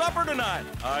corn for supper tonight?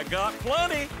 I got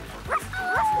plenty. Paw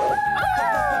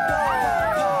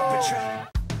Patrol.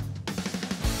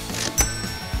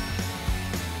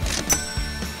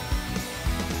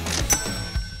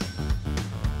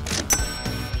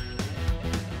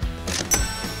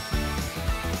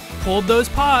 Hold those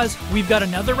paws. We've got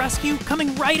another rescue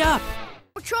coming right up.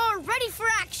 Patrol ready for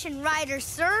action, Ryder,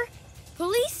 sir.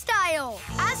 Police style.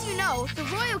 As you know, the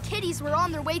Royal Kitties were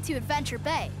on their way to Adventure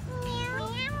Bay.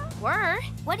 Were?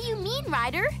 What do you mean,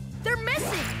 Ryder? They're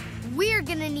missing. We're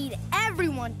gonna need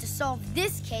everyone to solve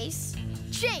this case.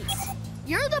 Chase,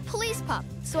 you're the police pup,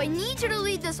 so I need you to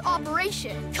lead this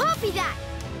operation. Copy that.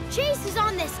 Chase is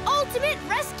on this ultimate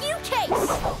rescue case.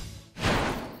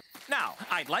 Now,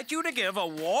 I'd like you to give a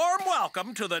warm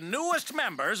welcome to the newest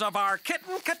members of our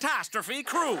Kitten Catastrophe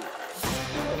crew.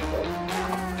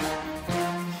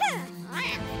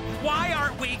 Why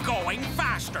aren't we going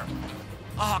faster?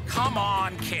 Oh, come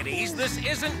on, kitties. This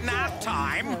isn't nap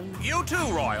time. You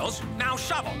too, Royals. Now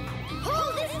shovel.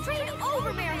 Pull this train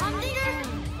over, Mayor Humdinger.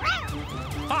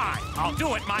 Fine, I'll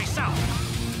do it myself.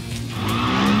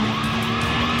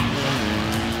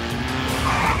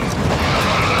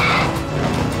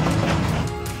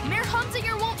 Mayor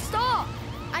Humdinger won't stop.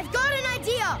 I've got an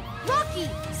idea. Rocky,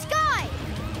 Sky,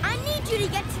 I need you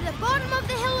to get to the bottom of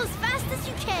the hill as fast as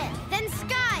you can. Then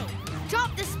Sky,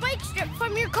 drop the spike strip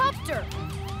from your copter.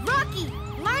 Rocky,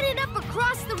 line it up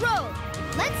across the road.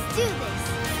 Let's do this.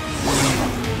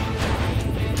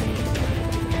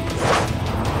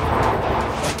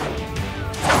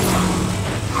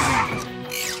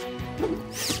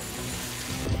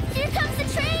 Here comes the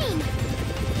train.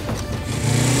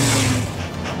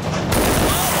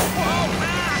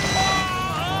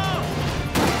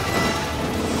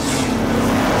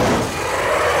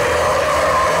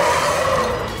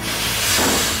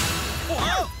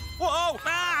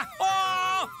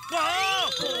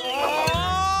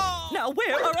 Now,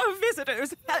 where are our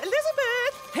visitors?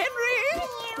 Elizabeth! Henry!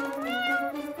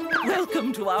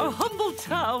 Welcome to our humble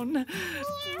town.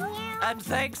 And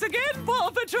thanks again, Paw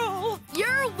Patrol.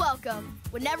 You're welcome.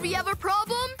 Whenever you have a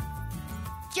problem,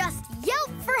 just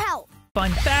yelp for help.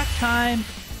 Fun fact time.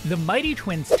 The mighty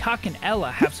twins Tuck and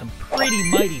Ella have some pretty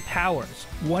mighty powers.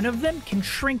 One of them can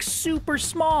shrink super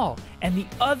small, and the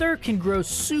other can grow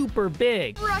super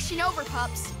big. Rushing over,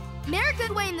 pups. Mayor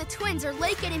Goodway and the twins are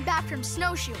late getting back from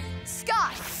snowshoeing.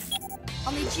 Scott,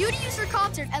 I'll need you to use your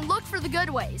copter and look for the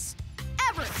Goodways.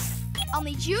 Everest, I'll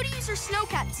need you to use your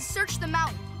snowcat to search the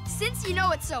mountain, since you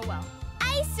know it so well.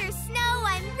 Ice or snow,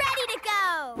 I'm ready to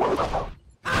go.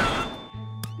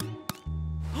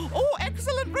 Oh,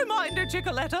 excellent reminder,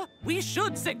 Chickaletta. We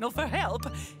should signal for help.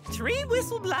 3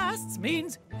 whistle blasts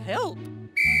means help.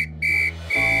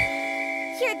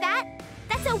 Hear that?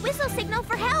 That's a whistle signal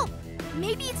for help.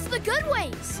 Maybe it's the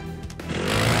Goodways.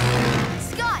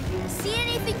 Scott, see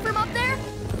anything from up there?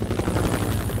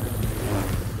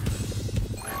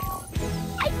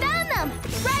 I found them!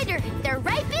 Ryder, they're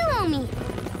right below me.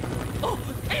 Oh,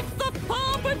 it's the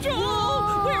Paw Patrol!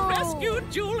 Whoa. We rescued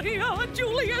Julia and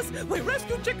Julius! We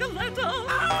rescued Chickaletta!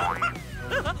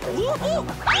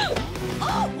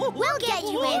 We'll get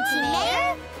you, Auntie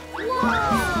Mayor!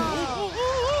 Whoa!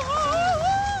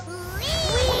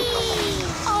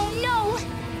 Oh no!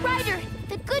 Ryder,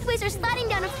 the Goodways are sliding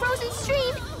down a frozen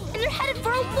stream and they're headed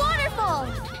for a waterfall!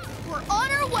 We're on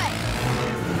our way!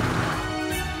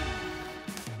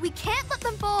 We can't let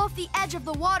them fall off the edge of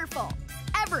the waterfall.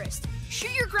 Everest,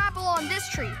 shoot your grapple on this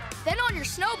tree. Then on your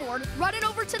snowboard, run it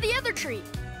over to the other tree.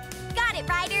 Got it,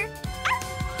 Ryder.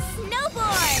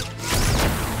 Snowboard!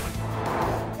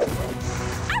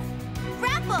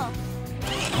 Grapple!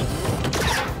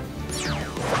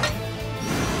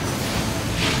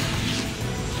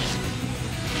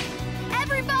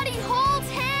 Everybody hold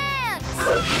hands!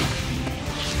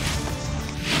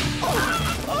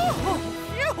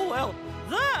 Well,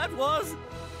 that was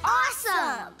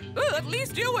awesome! At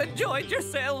least you enjoyed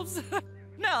yourselves.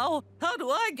 Now, how do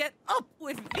I get up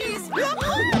with these?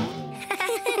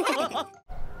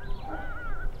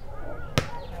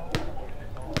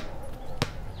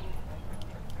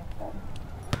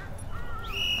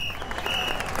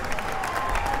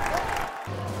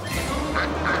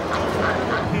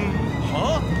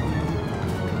 Huh?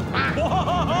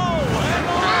 Whoa!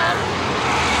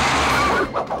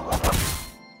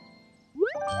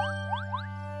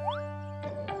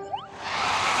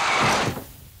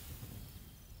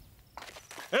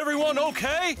 Everyone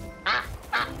okay?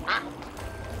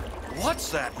 What's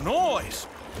that noise?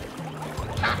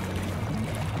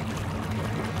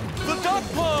 The duck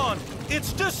pond!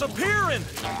 It's disappearing!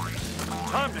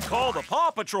 Time to call the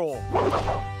PAW Patrol.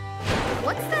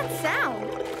 What's that sound?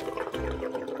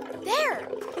 There!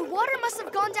 The water must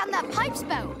have gone down that pipe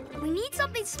spout. We need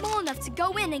something small enough to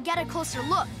go in and get a closer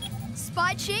look.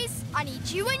 Spy Chase, I need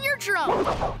you and your drone.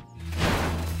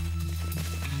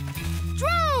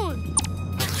 Drone!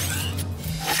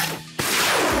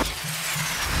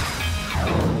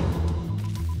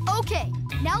 Okay,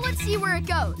 now let's see where it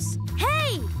goes.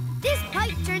 Hey! This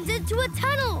pipe turns into a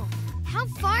tunnel. How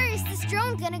far is this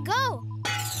drone gonna go?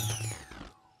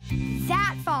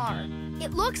 That far.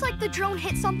 It looks like the drone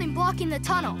hit something blocking the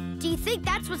tunnel. Do you think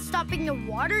that's what's stopping the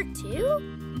water, too?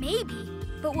 Maybe,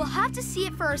 but we'll have to see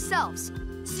it for ourselves.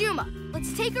 Zuma,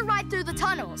 let's take a ride through the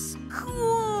tunnels.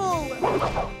 Cool!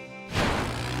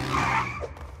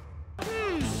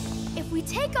 If we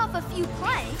take off a few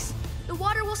planks, the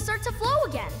water will start to flow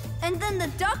again. And then the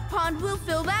duck pond will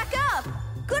fill back up.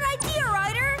 Good idea,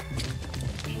 Ryder!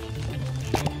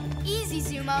 Easy,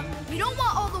 Zuma. We don't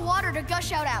want all the water to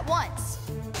gush out at once.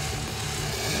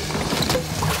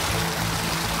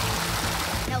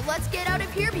 Now let's get out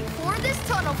of here before this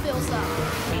tunnel fills up.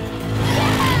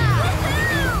 Yeah!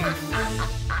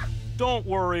 Don't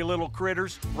worry, little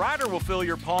critters. Ryder will fill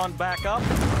your pond back up.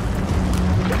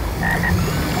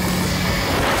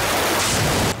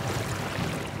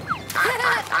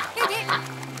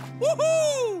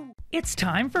 Woohoo! It's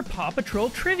time for PAW Patrol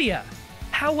Trivia.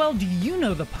 How well do you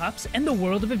know the pups and the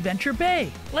world of Adventure Bay?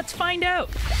 Let's find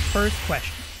out. First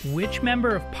question. Which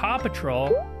member of PAW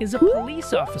Patrol is a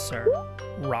police officer?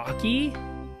 Rocky,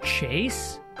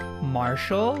 Chase,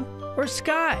 Marshall, or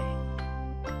Sky?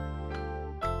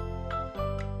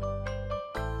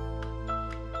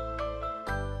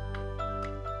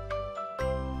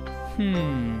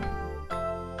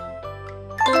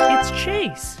 It's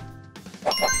Chase.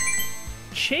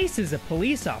 Chase is a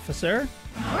police officer.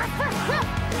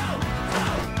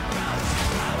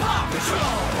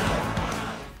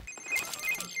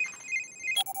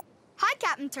 Hi,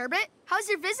 Captain Turbot. How's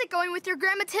your visit going with your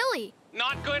Grandma Tilly?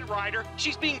 Not good, Ryder.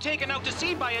 She's being taken out to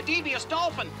sea by a devious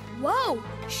dolphin. Whoa,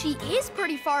 she is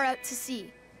pretty far out to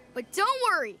sea. But don't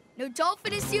worry, no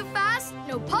dolphin is too fast,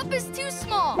 no pup is too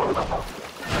small.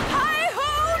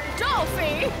 Hi-ho,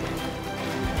 Dolphy!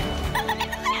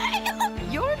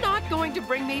 You're not going to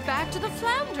bring me back to the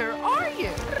flounder, are you?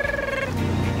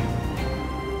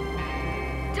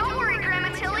 Don't worry,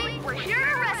 Grandma Tilly. We're here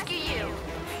to rescue you.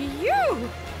 You?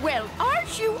 Well,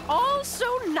 aren't you all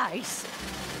so nice?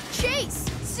 Chase!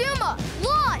 Zuma!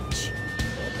 Launch!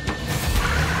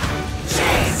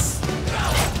 Chase!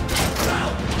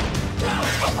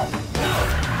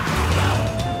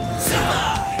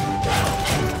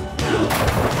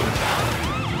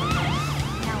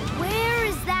 Now, where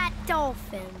is that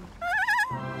dolphin?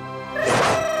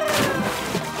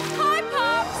 Hi,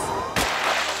 Pops!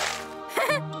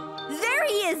 There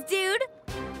he is, dude!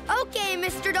 Okay,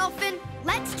 Mr. Dolphin,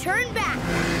 let's turn back.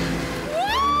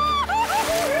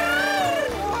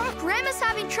 Grandma's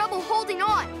having trouble holding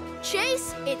on.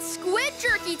 Chase, it's squid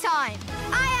jerky time.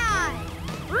 Aye, aye!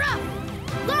 Rough!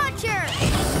 Launcher!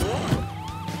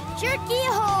 Jerky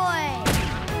ahoy!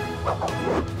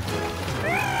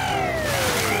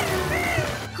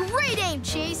 Great aim,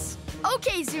 Chase.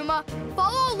 Okay, Zuma,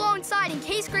 follow alongside in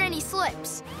case Granny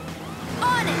slips.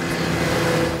 On it!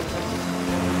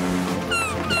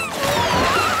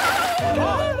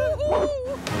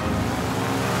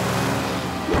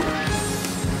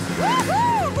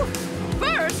 Woohoo!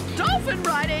 First dolphin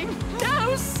riding,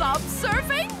 now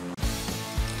sub-surfing.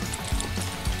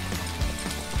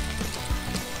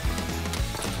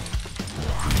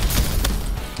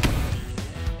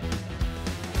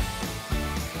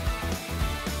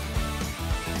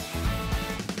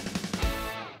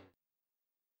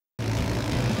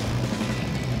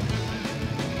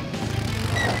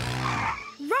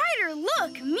 Ryder,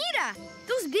 look! Mita!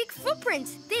 Those big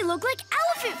footprints, they look like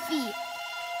elephant feet.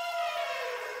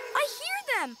 I hear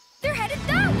them! They're headed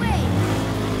that way!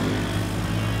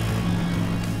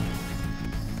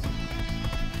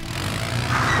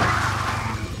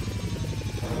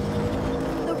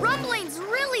 The rumbling's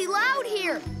really loud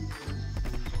here.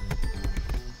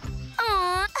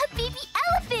 Aw, a baby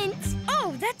elephant!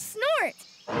 Oh, that's Snort!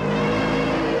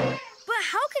 But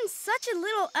how can such a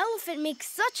little elephant make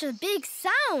such a big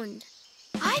sound?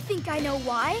 I think I know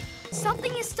why.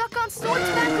 Something is stuck on Snort's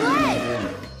back leg.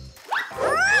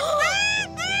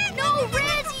 No,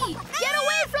 Randy! Get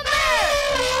away from there!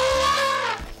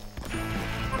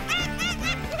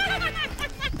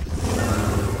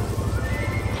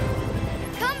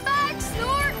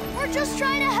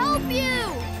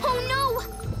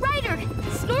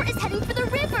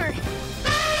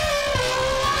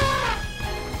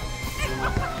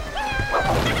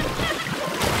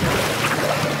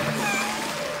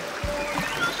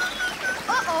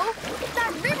 Uh-oh!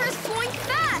 That river's flowing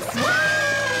fast!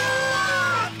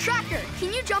 Tracker,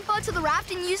 can you jump onto the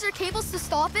raft and use your cables to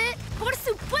stop it? Por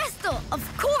supuesto!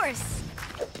 Of course!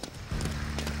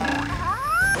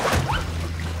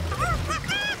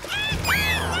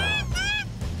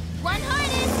 One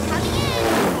harness coming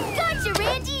in! Gotcha,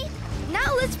 Randy!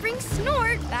 Now let's bring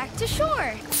Snort back to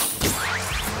shore.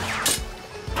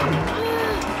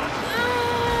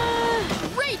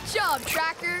 Great job,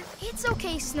 Tracker! It's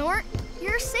okay, Snort.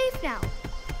 You're safe now.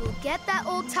 We'll get that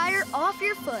old tire off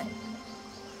your foot.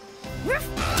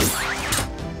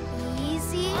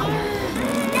 Easy.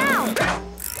 Now!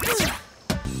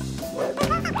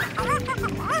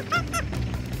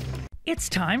 It's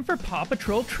time for PAW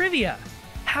Patrol Trivia.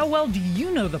 How well do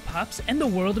you know the pups and the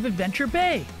world of Adventure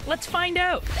Bay? Let's find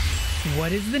out.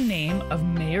 What is the name of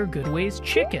Mayor Goodway's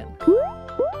chicken?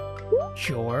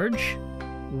 George,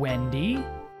 Wendy,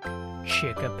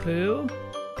 Chickapoo,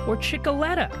 or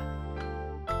Chickaletta?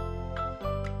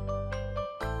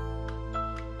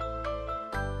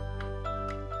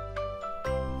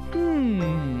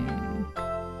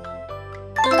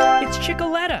 It's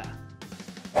Chickaletta.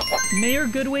 Mayor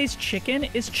Goodway's chicken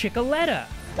is Chickaletta.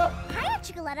 Hiya,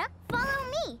 Chickaletta. Follow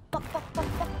me.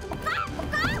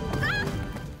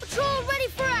 Patrol ready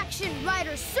for action,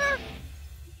 Riders, sir!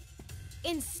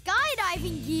 In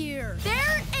skydiving gear!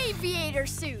 They're aviator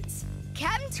suits.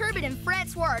 Captain Turbot and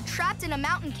Francois are trapped in a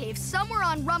mountain cave somewhere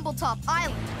on Rumbletop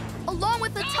Island, along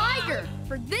with a tiger.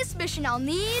 For this mission, I'll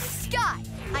need Sky.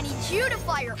 I need you to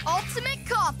fly your ultimate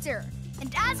copter.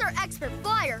 And as our expert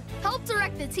flyer, help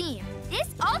direct the team. This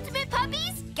ultimate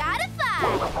puppy's gotta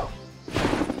fly.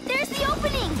 There's the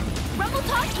opening.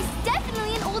 Rumbletop is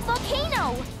definitely an old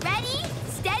volcano. Ready,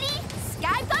 steady,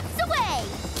 Sky Pups away.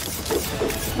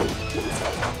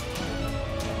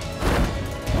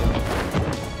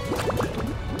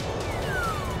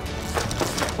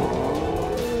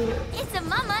 It's a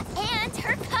mama and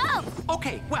her cub.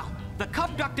 Okay, well, the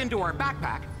cub ducked into her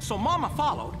backpack, so Mama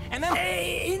followed, and then...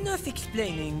 Hey, enough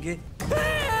explaining.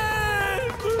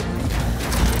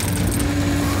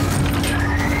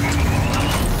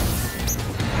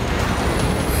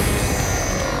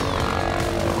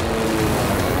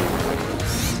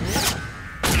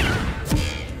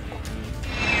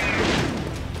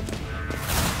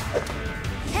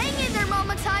 Hang in there,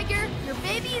 Mama Tiger. Your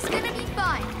baby is gonna be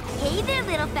fine. Hey there,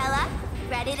 little fella.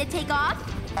 Ready to take off?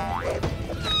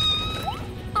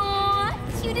 Aw,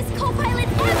 cutest co-pilot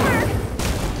ever!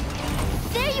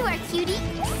 There you are, cutie.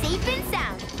 Safe and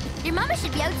sound. Your mama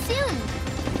should be out soon.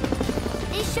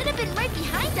 They should have been right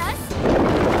behind us.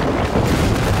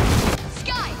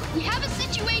 Sky, we have a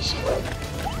situation.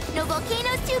 No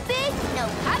volcano's too big, no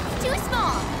pups too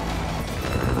small.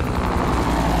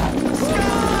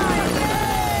 Sky!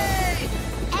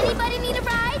 Anybody need a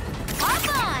ride? Hop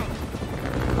on!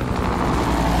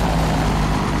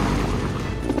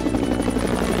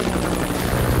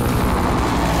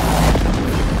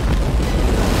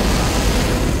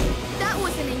 That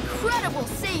was an incredible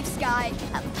save, Sky.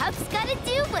 A pup's gotta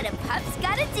do what a pup's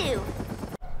gotta do.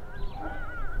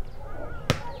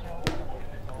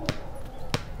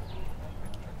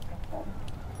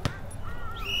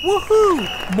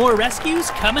 Woohoo! More rescues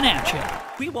coming at you.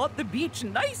 We want the beach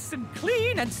nice and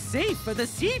clean and safe for the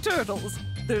sea turtles.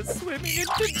 They're swimming in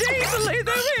today to lay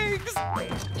their eggs.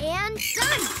 And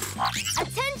done!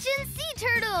 Attention, sea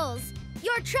turtles!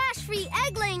 Your trash-free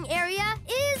egg-laying area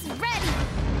is ready!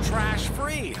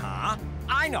 Trash-free, huh?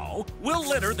 I know. We'll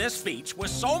litter this beach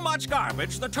with so much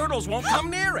garbage the turtles won't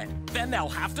come near it. Then they'll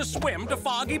have to swim to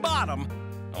Foggy Bottom.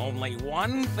 Only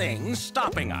one thing's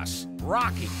stopping us.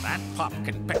 Rocky, that pup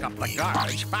can pick up the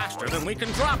garbage faster than we can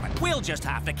drop it. We'll just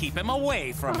have to keep him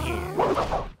away from here.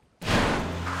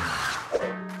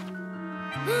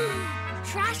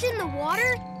 Trash in the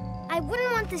water? I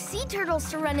wouldn't want the sea turtles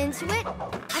to run into it.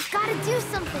 I've got to do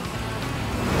something.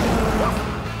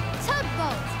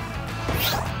 Tugboat.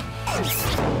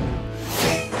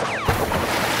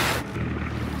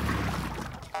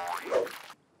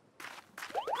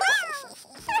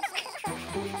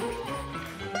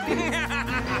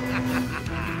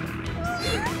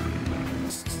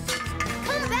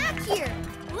 Come back here.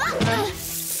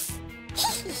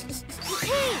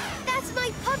 Hey, that's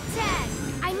my pup tag.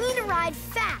 I need a ride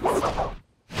fast.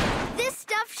 This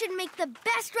stuff should make the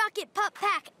best rocket pup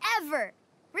pack ever.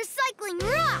 Recycling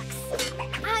rocks.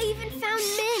 I even found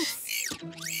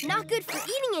mints. Not good for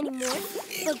eating anymore,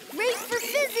 but great for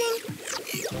fizzing.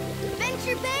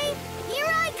 Adventure Bay, here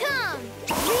I come.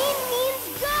 Green means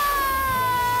go!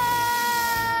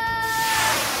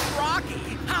 Rocky,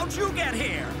 don't you get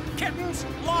here? Kittens,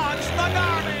 launch the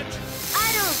garbage!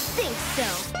 I don't think so.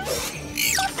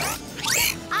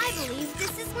 I believe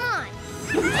this is mine.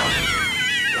 Okay,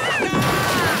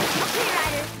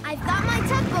 Ryder, I've got my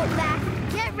tugboat back.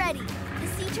 Get ready. The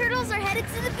sea turtles are headed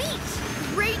to the beach.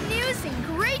 Great news and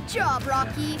great job,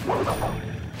 Rocky.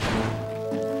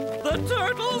 The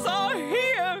turtles are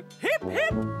here! Hip,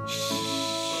 hip!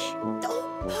 Shh!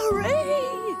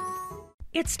 Hooray!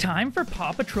 It's time for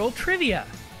PAW Patrol Trivia.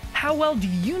 How well do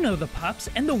you know the pups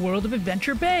and the world of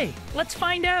Adventure Bay? Let's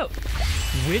find out.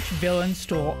 Which villain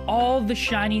stole all the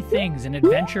shiny things in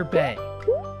Adventure Bay?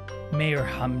 Mayor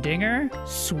Humdinger,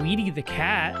 Sweetie the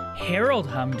cat, Harold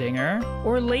Humdinger,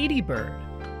 or Ladybird?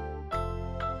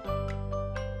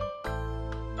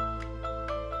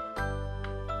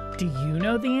 Do you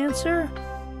know the answer?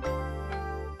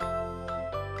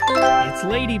 It's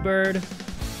Ladybird.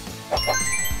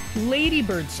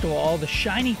 Ladybird stole all the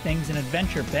shiny things in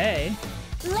Adventure Bay.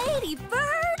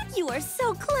 Ladybird, you are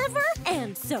so clever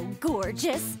and so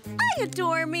gorgeous. I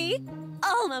adore me.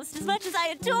 Almost as much as I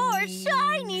adore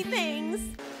shiny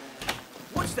things.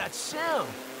 What's that sound?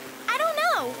 I don't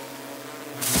know.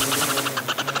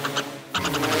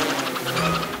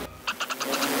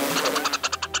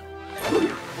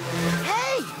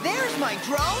 Hey, there's my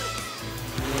drone.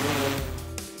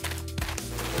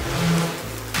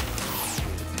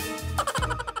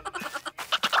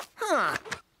 Huh.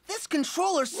 This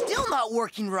controller's still not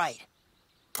working right.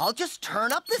 I'll just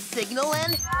turn up the signal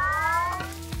and...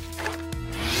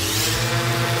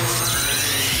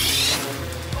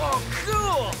 Oh,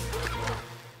 cool!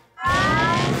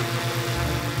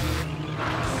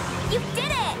 You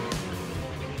did it!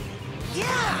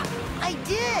 Yeah, I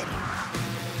did!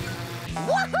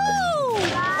 Woohoo!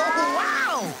 Oh,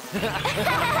 wow!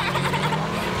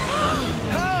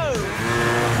 Oh!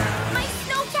 My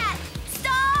snowcat!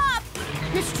 Stop!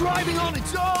 It's driving on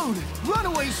its own!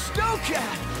 Runaway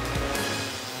snowcat!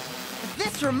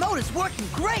 This remote is working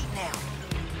great now!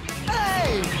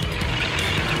 Hey!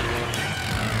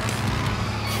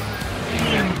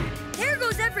 There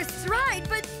goes Everest's ride,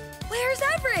 but where's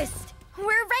Everest? We're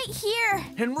right here.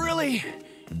 And really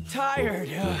tired.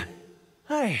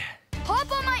 Hey.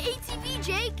 Hop on my ATV,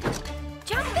 Jake.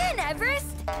 Jump in,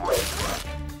 Everest.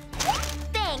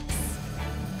 Thanks.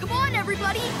 Come on,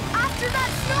 everybody. After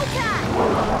that snowcat.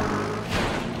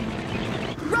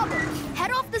 Rubber,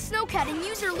 head off the snowcat and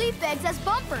use her leaf bags as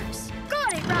bumpers.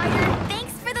 Got it, Ryder.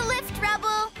 Thanks for the lift,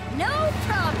 Rubble. No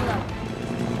problem.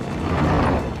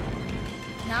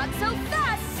 Not so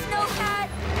fast, Snowcat.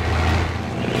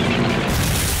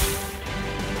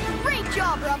 Great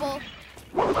job, Rubble.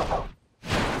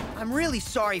 I'm really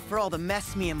sorry for all the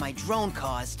mess me and my drone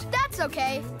caused. That's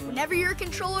okay. Whenever your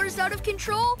controller is out of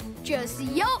control, just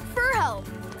yelp for help.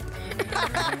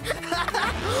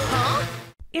 Huh?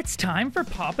 It's time for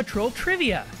PAW Patrol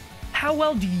Trivia. How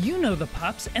well do you know the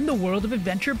pups and the world of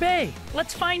Adventure Bay?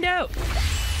 Let's find out.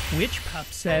 Which pup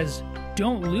says,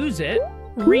 "Don't lose it,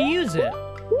 reuse it"?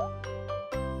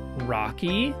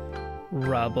 Rocky,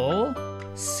 Rubble,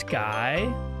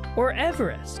 Sky, or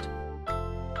Everest?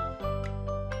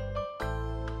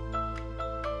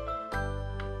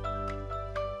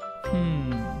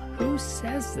 Who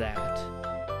says that?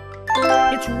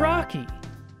 It's Rocky.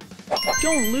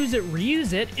 "Don't lose it,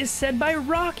 reuse it" is said by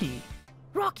Rocky.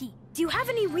 Rocky, do you have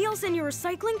any wheels in your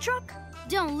recycling truck?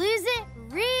 Don't lose it,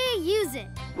 reuse it.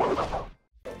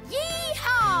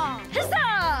 Yeehaw!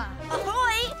 Huzzah!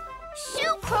 Ahoy!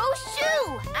 Shoo, crow,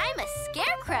 shoo! I'm a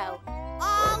scarecrow.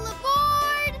 All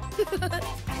aboard!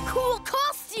 Cool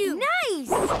costume!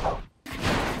 Nice!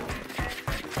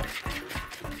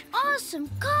 Awesome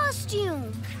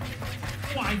costume!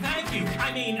 Why, thank you.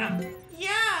 I mean,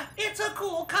 yeah, it's a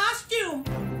cool costume.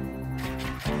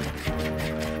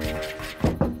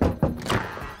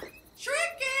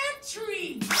 Trick and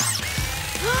treat.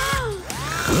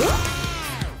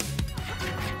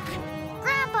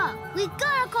 Grandpa, we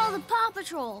gotta call the PAW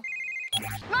Patrol.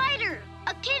 Ryder,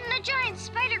 a kid in a giant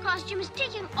spider costume is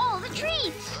taking all the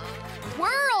treats.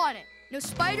 We're on it. No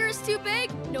spider is too big,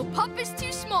 no pup is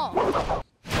too small.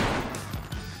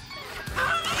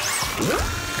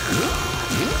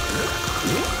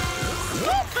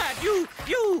 Stop that, you,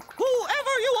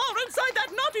 whoever you are inside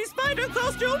that naughty spider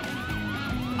costume!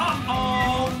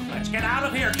 Uh-oh! Let's get out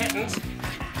of here, kittens.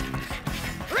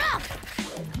 Ralph!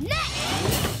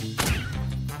 Next!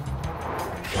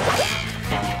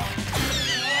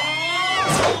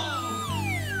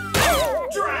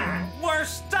 Drat! We're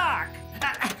stuck!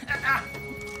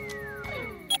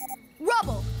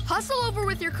 Rubble, hustle over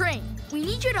with your crane. We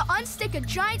need you to unstick a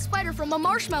giant spider from a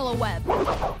marshmallow web.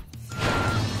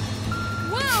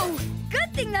 Whoa!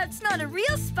 Good thing that's not a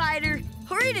real spider,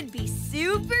 or it'd be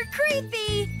super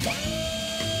creepy.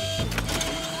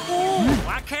 Ooh,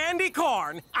 a candy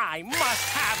corn. I must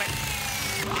have it.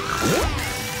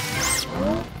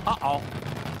 Uh-oh.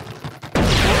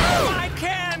 My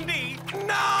candy!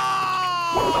 No!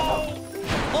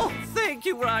 Oh, thank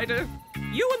you, Ryder.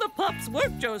 You and the pups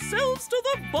worked yourselves to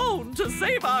the bone to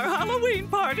save our Halloween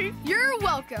party. You're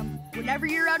welcome. Whenever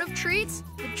you're out of treats,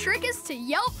 the trick is to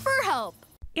yelp for help.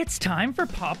 It's time for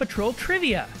PAW Patrol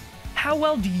Trivia. How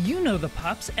well do you know the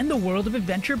pups and the world of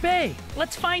Adventure Bay?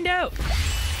 Let's find out.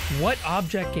 What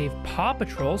object gave PAW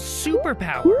Patrol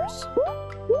superpowers?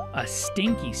 A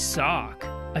stinky sock,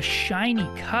 a shiny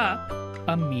cup,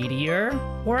 a meteor,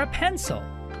 or a pencil?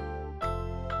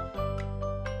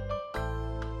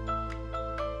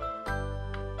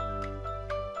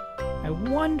 I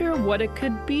wonder what it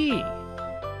could be.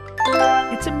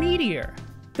 It's a meteor.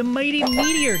 The mighty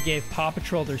meteor gave PAW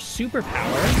Patrol their superpowers.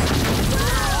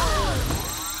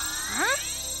 Huh?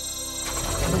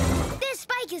 This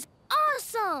bike is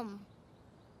awesome!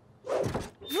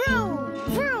 Vroom,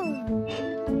 vroom.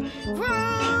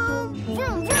 Vroom,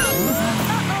 vroom, vroom.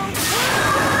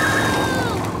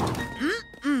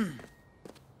 Mm-mm.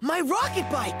 My rocket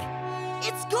bike!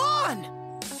 It's gone!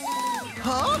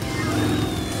 Huh?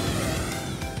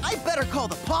 I better call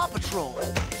the PAW Patrol.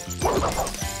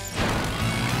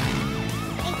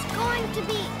 It's going to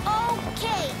be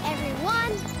okay,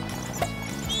 everyone.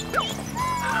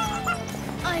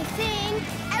 I think...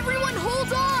 Everyone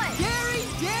hold on! Gary,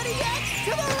 Danny X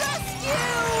to the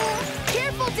rescue!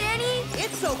 Careful, Danny!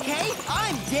 It's okay,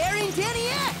 I'm Daring Danny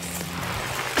X!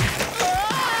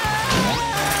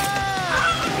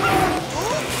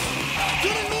 Oops!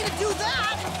 Didn't mean to do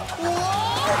that!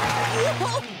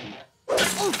 Whoa!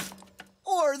 Oof.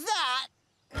 Or that!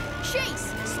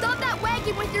 Chase, stop that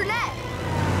wagon with your net!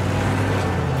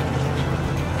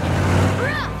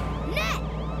 Bruh! Net!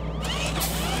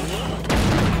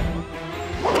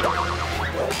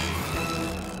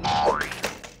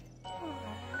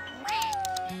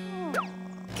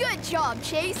 Good job,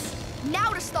 Chase.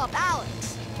 Now to stop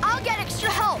Alex. I'll get extra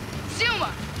help.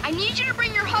 Zuma, I need you to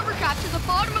bring your hovercraft to the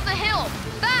bottom of the hill.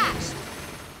 Fast!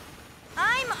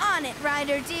 I'm on it,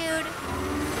 Ryder dude.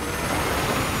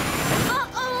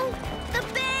 Uh-oh! The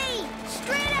bay!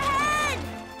 Straight ahead!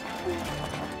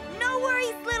 No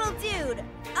worries, little dude.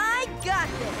 I got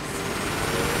this.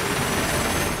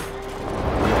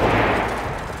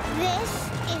 This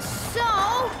is so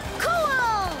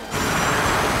cool!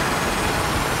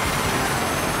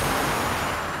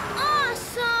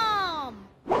 Awesome!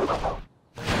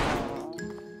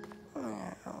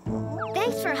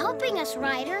 Thanks for helping us,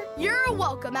 Ryder. You're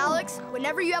welcome, Alex.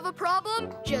 Whenever you have a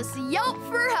problem, just yelp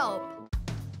for help.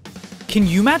 Can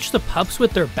you match the pups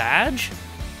with their badge?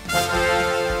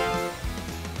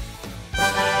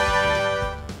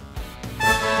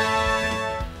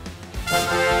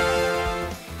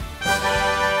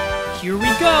 Here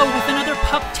we go with another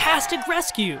pup-tastic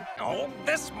rescue. Oh,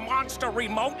 this monster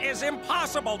remote is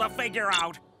impossible to figure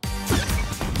out.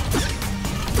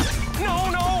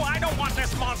 No, I don't want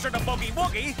this monster to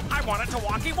boogie-woogie. I want it to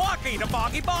walkie-walkie to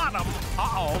boggy bottom.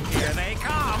 Uh-oh, here they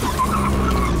come.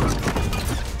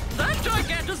 That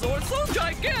Gigantosaur's so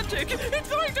gigantic, it's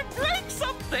going to break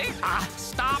something.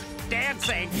 Stop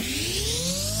dancing.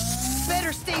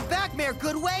 Better stay back, Mayor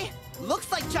Goodway.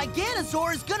 Looks like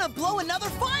Gigantosaur is gonna blow another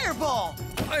fireball.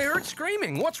 I heard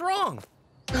screaming. What's wrong?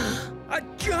 A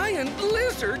giant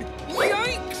lizard?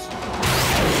 Yikes!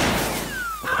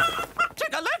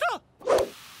 Chicoletta!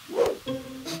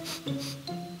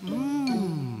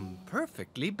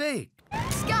 Perfectly baked.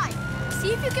 Sky,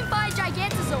 see if you can find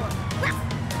Gigantosaur.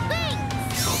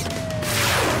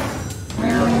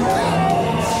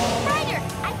 Ryder,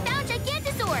 I found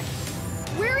Gigantosaur.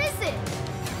 Where is it?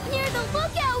 Near the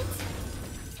lookout.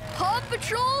 PAW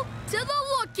Patrol to the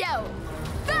lookout.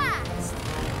 Fast!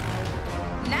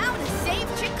 Now to save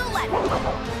Chicoletta.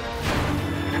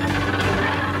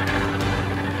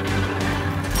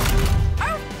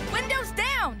 Windows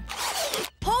down!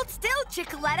 Hold still,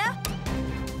 Chicoletta!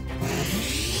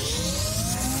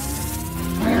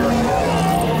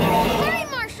 Hurry,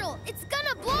 Marshall! It's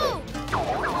gonna blow!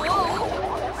 Whoa!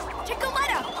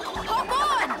 Chicoletta, hop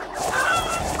on!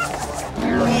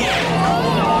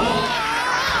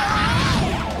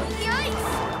 Yikes!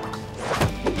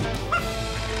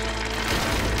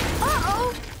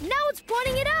 Uh-oh! Now it's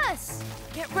pointing at us!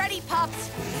 Get ready, pups!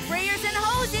 Sprayers and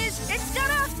hoses! It's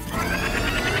gonna...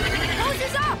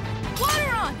 Hoses up!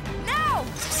 Water on! Now!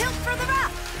 Tilt further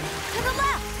up! To the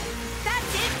left!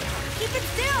 That's it! Keep it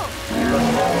still!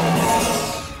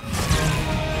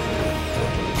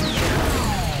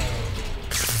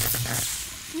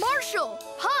 Marshall!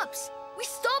 Pups! We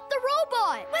stopped the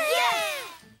robot! Yeah!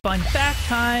 Fun fact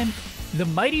time! The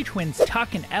mighty twins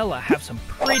Tuck and Ella have some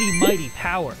pretty mighty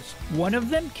powers. One of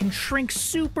them can shrink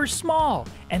super small,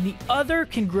 and the other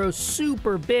can grow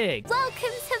super big. Welcome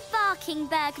to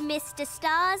Barkingburg, Mr.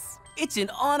 Stars. It's an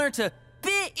honor to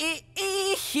be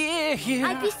here.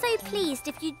 I'd be so pleased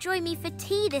if you'd join me for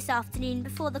tea this afternoon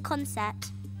before the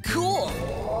concert. Cool.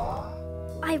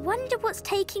 I wonder what's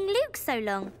taking Luke so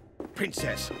long.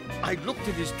 Princess, I looked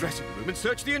in his dressing room and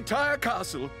searched the entire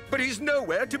castle, but he's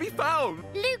nowhere to be found.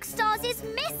 Luke Stars is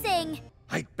missing.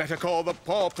 I'd better call the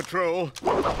PAW Patrol.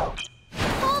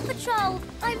 PAW Patrol,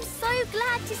 I'm so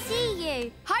glad to see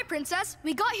you. Hi, Princess.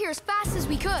 We got here as fast as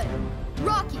we could.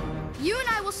 Rocky, you and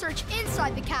I will search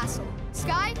inside the castle.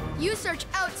 Sky, you search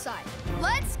outside.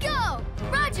 Let's go!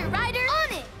 Roger, Ryder.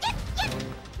 On it! Yep, yep.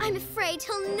 I'm afraid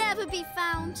he'll never be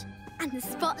found. And the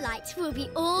spotlight will be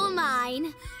all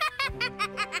mine.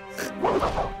 He's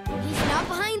not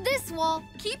behind this wall.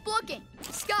 Keep looking.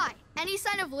 Sky, any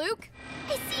sign of Luke?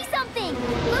 I see something.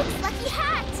 Luke's lucky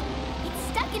hat. It's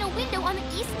stuck in a window on the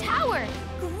East Tower.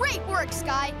 Great work,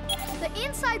 Sky. The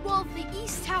inside wall of the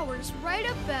East Tower is right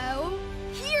about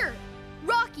here.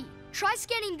 Rocky, try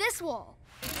scanning this wall.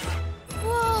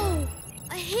 Whoa,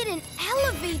 a hidden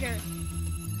elevator.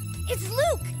 It's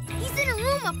Luke. He's in a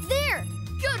room up there.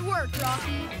 Good work,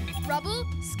 Rocky. Rubble,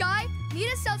 Sky,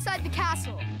 meet us outside the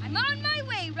castle. I'm on my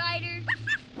way, Ryder.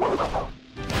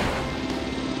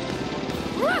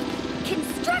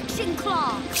 Construction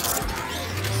claw.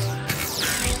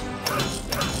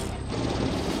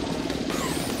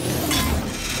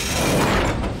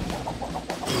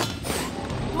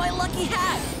 My lucky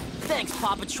hat! Thanks,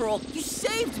 PAW Patrol. You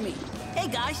saved me. Hey,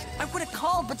 guys, I would have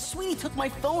called, but Sweetie took my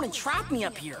phone and trapped me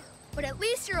up here. But at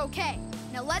least you're okay.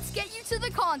 Now let's get you to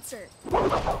the concert.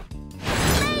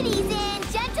 Ladies and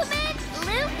gentlemen,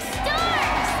 Luke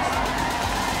Stars!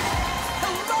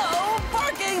 Hello,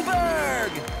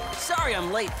 Barkingburg! Sorry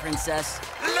I'm late, Princess.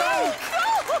 No!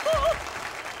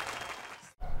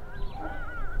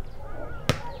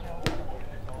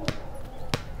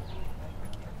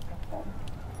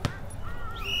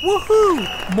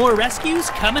 Woohoo! More rescues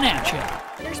coming at you.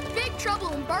 There's big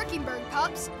trouble in Barkingburg,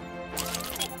 pups.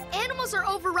 Animals are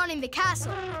overrunning the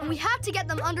castle, and we have to get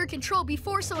them under control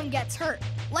before someone gets hurt.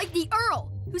 Like the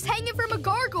Earl, who's hanging from a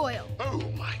gargoyle. Oh,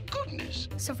 my goodness.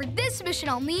 So for this mission,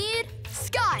 I'll need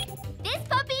Sky. This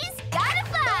puppy's gotta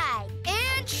fly.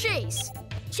 And Chase.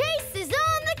 Chase is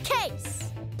on the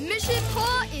case. Mission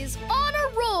Paw is on a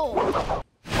roll.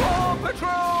 PAW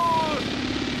Patrol!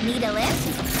 Need a lift?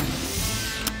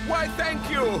 Why, thank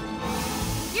you.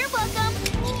 You're welcome.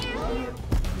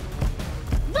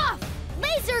 Ruff!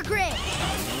 Laser grid!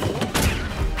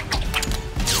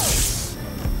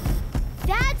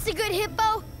 That's a good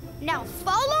hippo. Now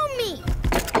follow me.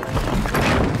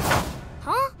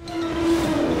 Huh?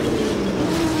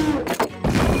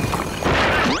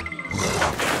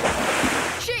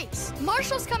 Chase,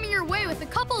 Marshall's coming your way with a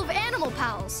couple of animal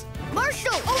pals.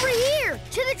 Marshall, over here,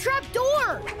 to the trap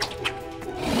door.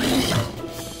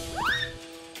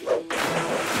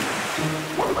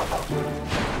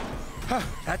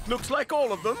 That looks like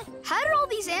all of them. How did all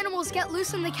these animals get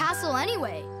loose in the castle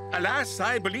anyway? Alas,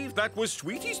 I believe that was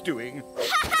Sweetie's doing.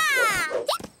 Ha-ha!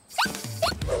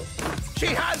 She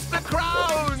has the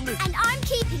crown! And I'm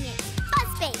keeping it.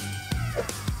 Buzzface.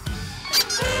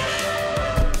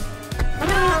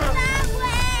 Not that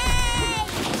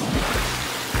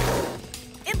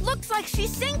way! It looks like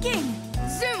she's sinking.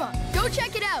 Zuma, go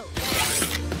check it out.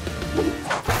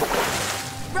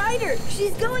 Ryder,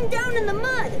 she's going down in the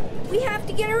mud. We have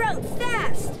to get her out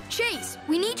fast. Chase,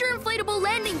 we need your inflatable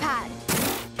landing pad.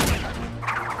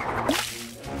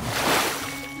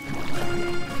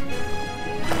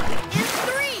 In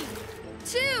 3,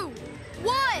 2,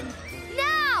 1,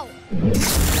 now!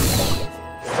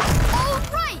 All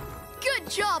right! Good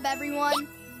job, everyone.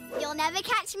 You'll never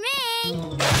catch me.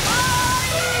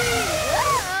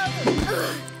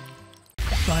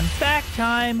 Fun fact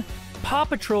time. PAW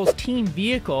Patrol's team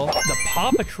vehicle, the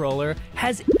PAW Patroller,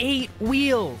 has 8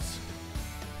 wheels.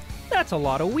 That's a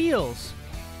lot of wheels.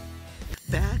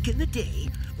 Back in the day,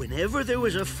 whenever there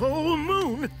was a full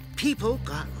moon, people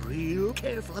got real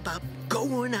careful about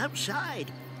going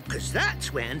outside. Because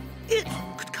that's when it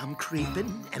could come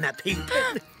creeping and a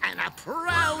peeping and a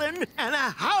prowling and a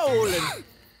howling.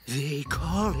 They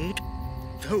call it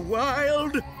the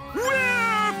Wild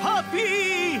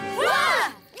Were-Puppy!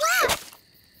 Wah! Wah!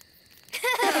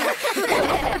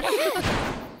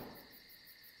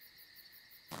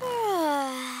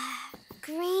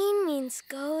 Green means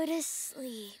go to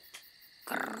sleep.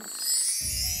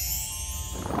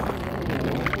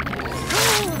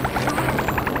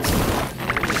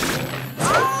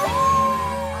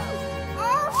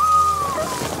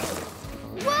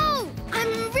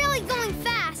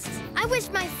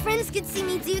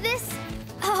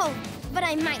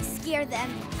 might scare them.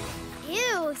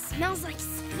 Ew, smells like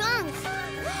skunk.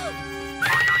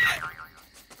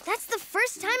 That's the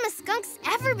first time a skunk's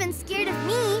ever been scared of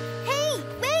me. Hey,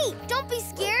 wait, don't be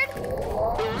scared.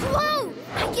 Whoa,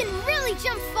 I can really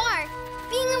jump far.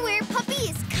 Being a werepuppy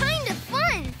is kind of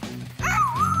fun.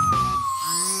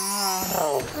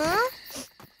 Huh?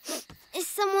 Is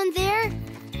someone there?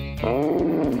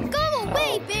 Go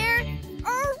away, bear.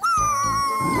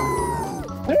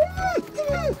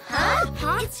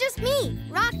 Huh? It's just me,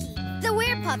 Rocky, the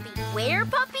werepuppy.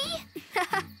 Werepuppy?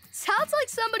 Sounds like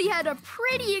somebody had a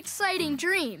pretty exciting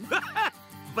dream.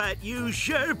 But you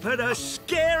sure put a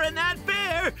scare in that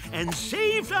bear and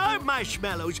saved our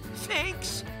marshmallows.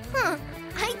 Thanks. Huh,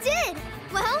 I did.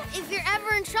 Well, if you're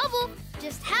ever in trouble,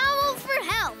 just howl for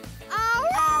help.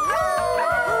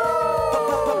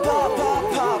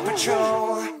 Paw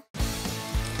Patrol.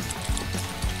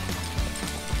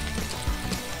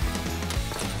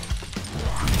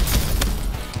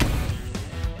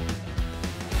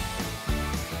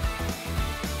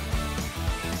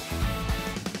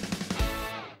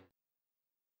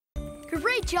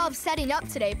 Great job setting up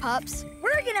today, pups.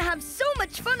 We're gonna have so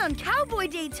much fun on Cowboy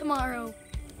Day tomorrow.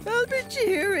 I'll be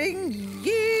cheering.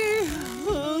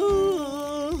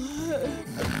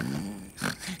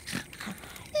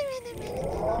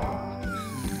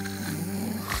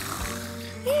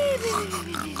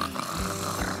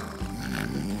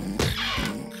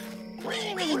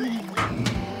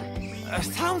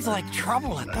 Sounds like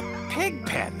trouble at the pig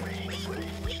pen.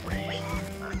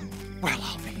 Where'll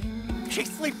I be? She's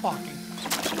sleepwalking.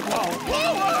 Whoa,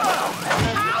 whoa, whoa!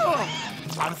 Ow!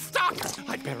 I'm stuck!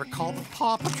 I'd better call the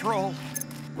Paw Patrol.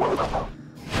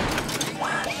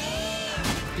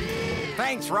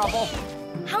 Thanks, Rubble.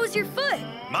 How's your foot?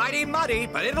 Mighty muddy,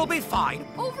 but it'll be fine.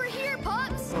 Over here,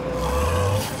 pups.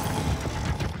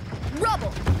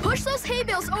 Rubble, push those hay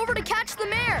bales over to catch the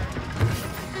mare.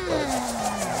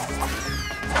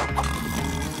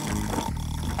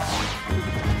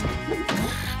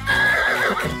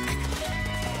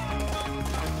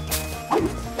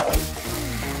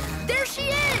 There she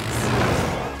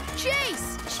is!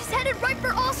 Chase! She's headed right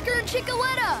for Oscar and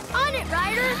Chicoletta. On it,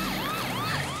 Ryder!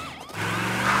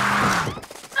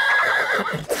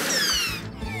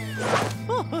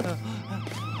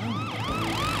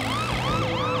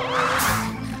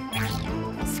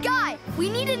 Sky, we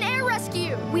need an air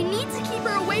rescue. We need to keep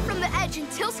her away from the edge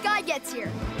until Sky gets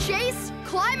here. Chase,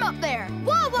 climb up there.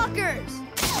 Wall walkers!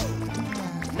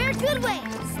 Mayor Goodway,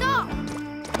 stop!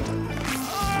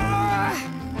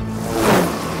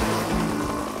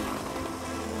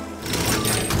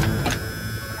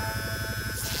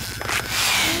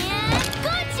 And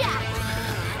gotcha!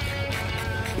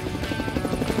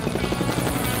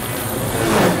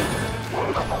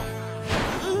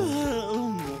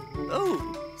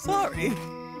 Oh, sorry.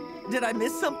 Did I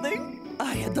miss something?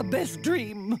 I had the best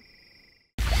dream.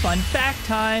 Fun fact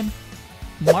time.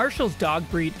 Marshall's dog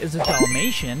breed is a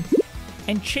Dalmatian,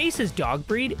 and Chase's dog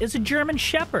breed is a German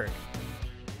Shepherd.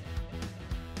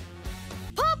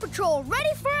 Paw Patrol,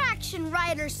 ready for action,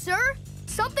 riders, sir.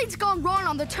 Something's gone wrong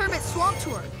on the Turbot Swamp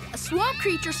Tour. A swamp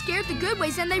creature scared the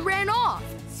Goodways and they ran off.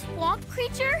 Swamp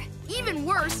creature? Even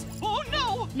worse. Oh,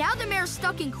 no! Now the mayor's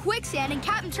stuck in quicksand and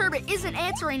Captain Turbot isn't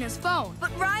answering his phone.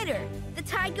 But Ryder, the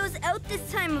tide goes out this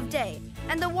time of day,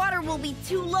 and the water will be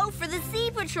too low for the Sea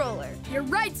Patroller. You're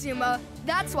right, Zuma.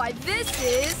 That's why this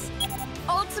is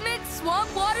Ultimate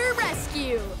Swamp Water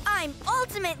Rescue. I'm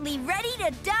ultimately ready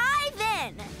to dive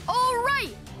in. All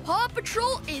right, Paw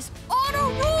Patrol is on a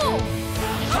roll.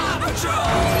 Paw Patrol!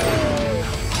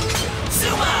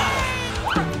 Zuma!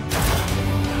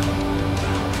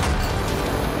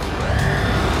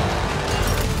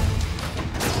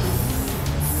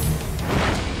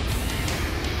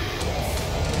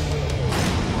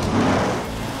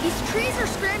 Trees are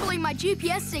scrambling my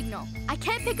GPS signal. I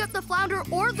can't pick up the flounder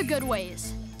or the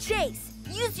Goodways. Chase,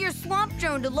 use your swamp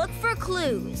drone to look for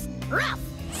clues. Ruff!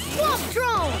 Swamp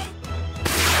drone!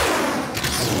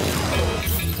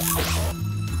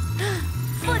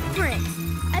 Footprints!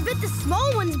 I bet the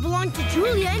small ones belong to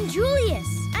Julia and Julius.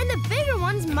 And the bigger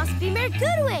ones must be Mayor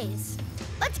Goodways.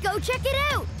 Let's go check it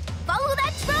out. Follow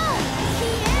that trail.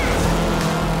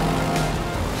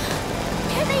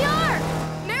 Here they are.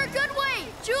 Mayor Goodway,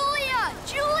 Julia,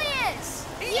 Julius.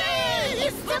 Yay!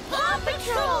 It's the Paw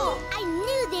Patrol. I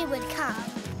knew they would come.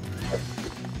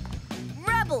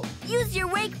 Rebel, use your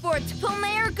wakeboard to pull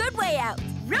Mayor Goodway out.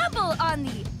 Rebel on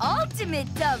the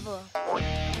ultimate double.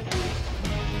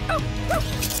 Oh,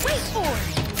 wakeboard.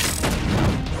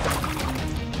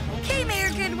 Okay, Mayor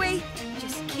Goodway,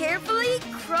 just carefully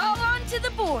crawl onto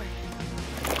the board.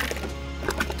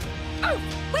 Oh,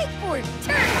 wait for it!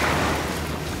 Turn!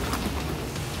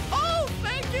 Oh,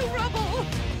 thank you, Rubble!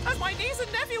 As my niece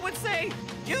and nephew would say,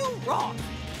 you rock!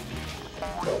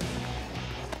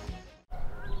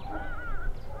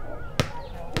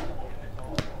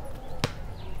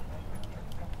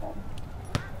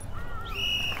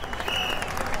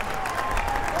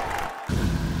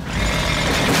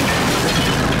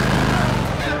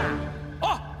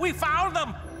 We found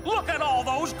them! Look at all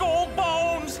those gold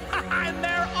bones! And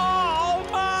they're all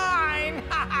mine!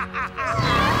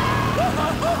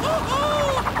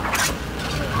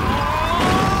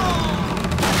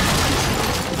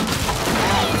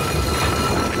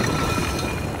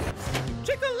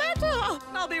 Chickaletta!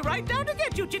 I'll be right down to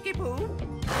get you, Chicky Poo.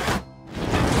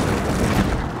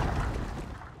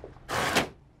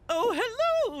 Oh,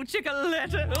 hello,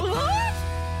 Chickaletta. What?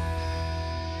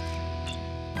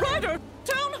 Ryder!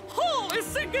 Town Hall is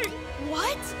sinking!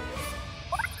 What?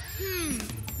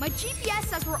 My GPS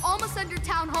says we're almost under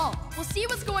Town Hall. We'll see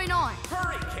what's going on.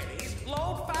 Hurry, kitties!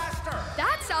 Load faster!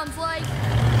 That sounds like...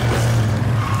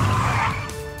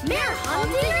 Mayor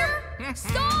Humdinger?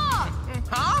 Stop!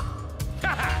 Huh?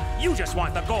 You just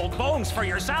want the gold bones for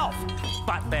yourself.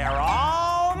 But they're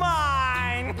all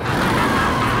mine! Full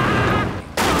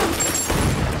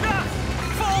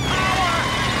power!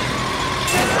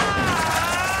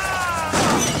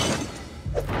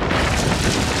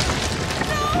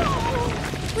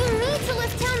 We need to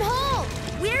lift Town Hall.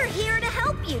 We're here to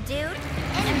help you, dude.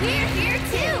 And we're here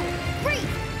too. Great.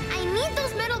 I need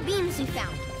those metal beams you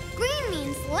found. Green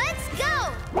means let's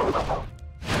go.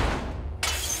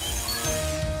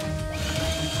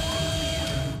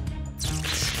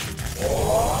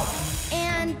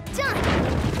 And done.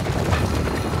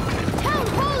 Town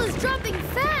Hall is dropping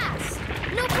fast.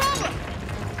 No problem.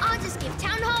 I'll just give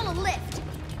Town Hall a lift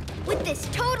with this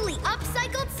totally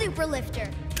upcycled super lifter.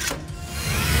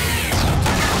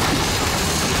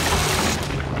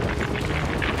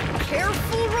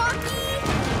 Careful, Rocky!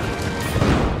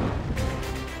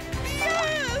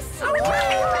 Yes!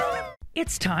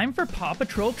 It's time for PAW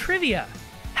Patrol Trivia.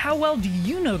 How well do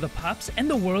you know the pups and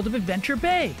the world of Adventure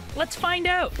Bay? Let's find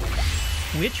out.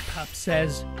 Which pup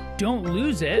says, "Don't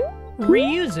lose it,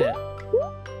 reuse it"?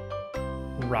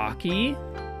 Rocky,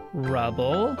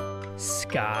 Rubble,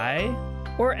 Sky,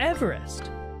 or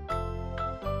Everest?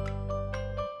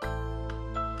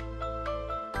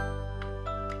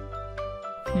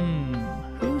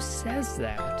 Who says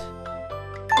that?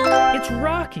 It's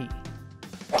Rocky.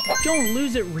 "Don't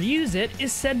lose it, reuse it"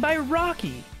 is said by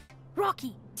Rocky.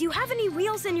 Rocky, do you have any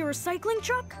reels in your recycling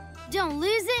truck? Don't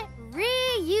lose it,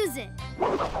 reuse it.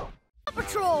 PAW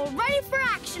Patrol, ready for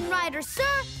action, Ryder,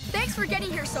 sir. Thanks for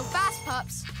getting here so fast,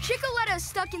 pups. Chickaletta is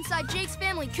stuck inside Jake's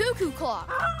family cuckoo clock.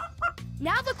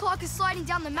 Now the clock is sliding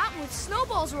down the mountain with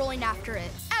snowballs rolling after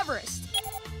it. Everest,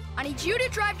 I need you to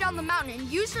drive down the mountain and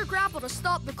use your grapple to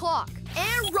stop the clock.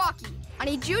 And Rocky, I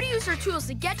need you to use your tools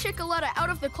to get Chickaletta out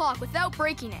of the clock without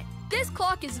breaking it. This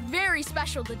clock is very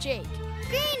special to Jake.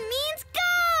 Green means go!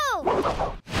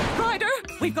 Ryder,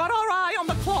 we've got our eye on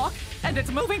the clock, and it's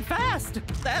moving fast.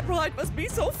 That ride must be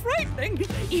so frightening,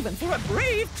 even for a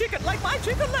brave chicken like my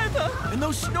Chickaletta. And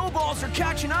those snowballs are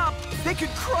catching up. They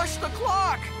could crush the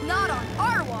clock. Not on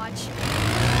our watch.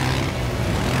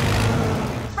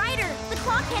 Ryder, the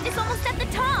clock hand is almost at the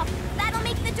top. That'll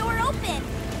make the door open.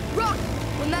 Rock,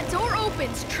 when that door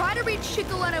opens, try to reach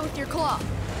Chickaletta with your claw.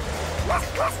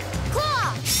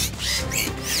 Claw!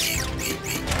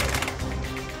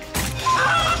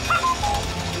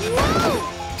 Whoa!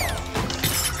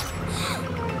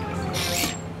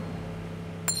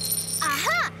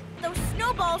 Aha! Those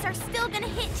snowballs are still gonna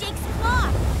hit Jake's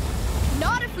clock.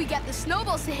 Not if we get the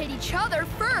snowballs to hit each other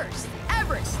first.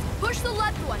 Everest, push the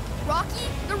left one. Rocky,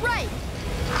 the right.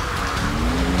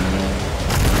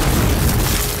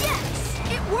 Yes,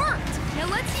 it worked. Now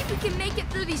let's see if we can make it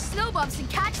through these snow bumps and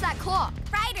catch that clock.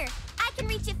 Ryder, I can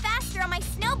reach it faster on my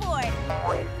snowboard.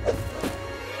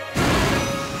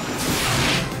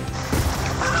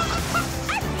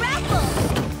 I'm grappled.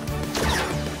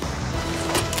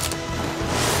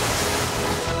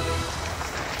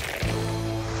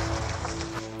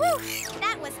 Whew,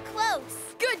 that was close.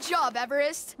 Good job,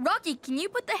 Everest. Rocky, can you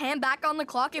put the hand back on the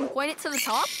clock and point it to the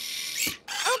top?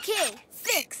 Okay,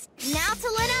 fixed. Now to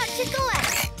let out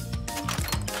Chickaletta.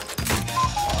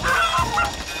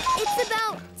 It's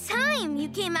about time you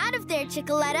came out of there,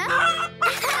 Chickaletta.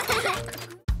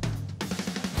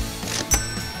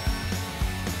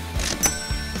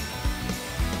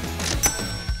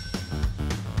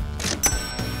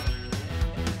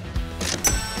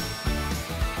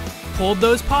 Hold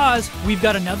those paws. We've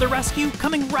got another rescue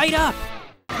coming right up.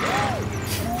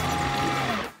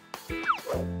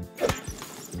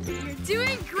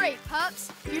 Doing great,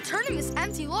 pups. You're turning this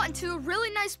empty lot into a really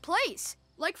nice place,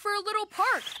 like for a little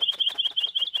park.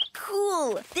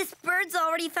 Cool. This bird's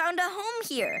already found a home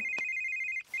here.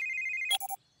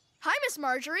 Hi, Miss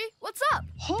Marjorie. What's up?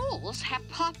 Holes have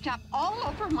popped up all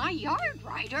over my yard,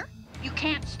 Ryder. You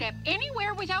can't step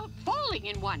anywhere without falling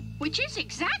in one, which is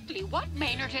exactly what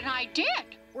Maynard and I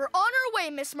did. We're on our way,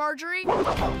 Miss Marjorie.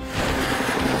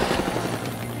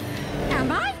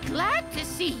 Am I glad to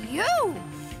see you?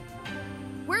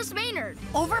 Where's Maynard?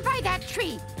 Over by that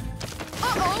tree.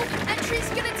 Uh-oh! That tree's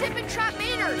gonna tip and trap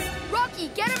Maynard! Rocky,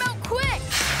 get him out quick!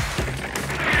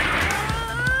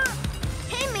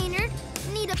 Hey, Maynard.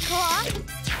 Need a paw?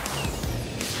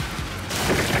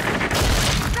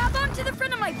 Grab onto the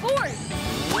front of my board!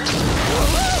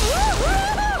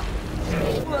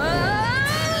 Whoa!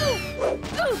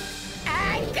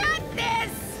 I got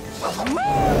this!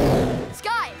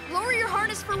 Sky, lower your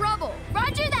harness for Rubble.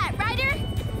 Roger that, Ryder.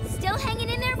 Still hanging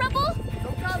in there, Rubble?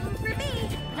 No problem for me.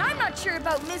 And I'm not sure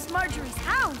about Miss Marjorie's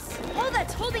house. All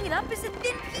that's holding it up is a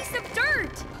thin piece of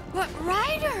dirt. But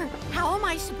Ryder, how am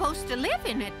I supposed to live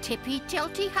in a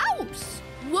tippy-tilty house?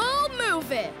 We'll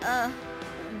move it.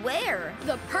 Where?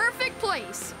 The perfect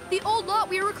place. The old lot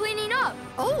we were cleaning up.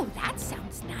 Oh, that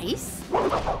sounds nice.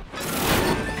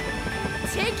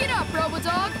 Take it up,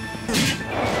 Robodog.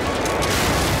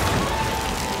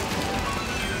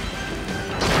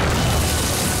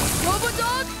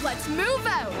 Robodog, let's move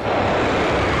out.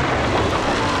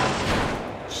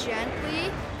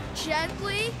 Gently,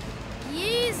 gently,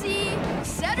 easy.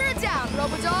 Set her down,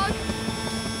 Robodog.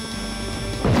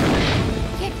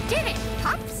 You did it,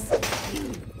 Pups.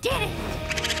 You did it.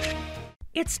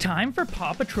 It's time for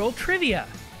PAW Patrol Trivia.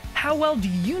 How well do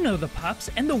you know the pups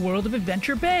and the world of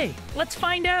Adventure Bay? Let's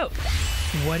find out.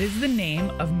 What is the name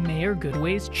of Mayor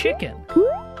Goodway's chicken?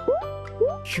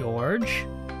 George,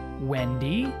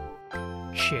 Wendy,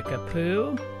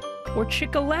 Chickapoo, or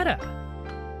Chickaletta?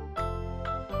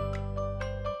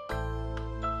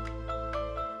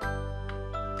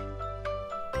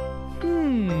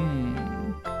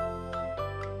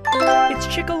 It's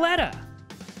Chickaletta.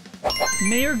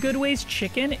 Mayor Goodway's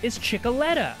chicken is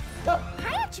Chickaletta.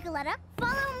 Hiya, Chickaletta.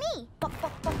 Follow me.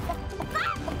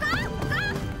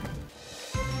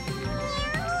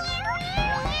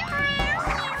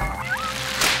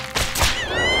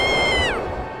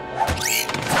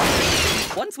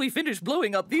 Once we finish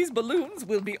blowing up these balloons,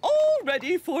 we'll be all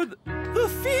ready for the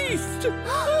feast.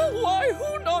 Oh, why,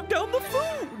 who knocked down the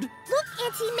food? Look,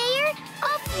 Auntie Mayor,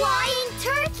 a flying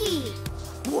turkey.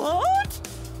 What?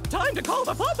 Time to call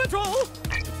the PAW Patrol.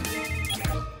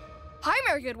 Hi,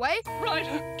 Mayor Goodway.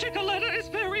 Ryder, Chickaletta is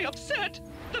very upset.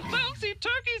 The bouncy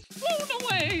turkey's flown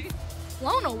away.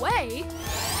 Flown away?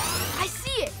 I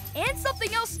see it, and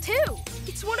something else too.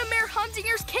 It's one of Mayor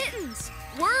Humdinger's kittens.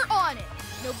 We're on it.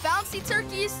 No bouncy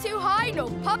turkey is too high, no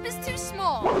pup is too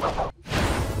small.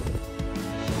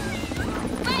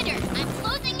 Ryder, I'm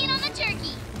closing in on the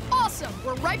turkey. Awesome,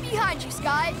 we're right behind you,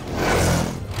 Sky.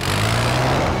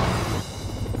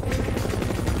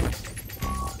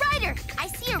 Ryder, I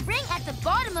see a ring at the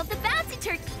bottom of the bouncy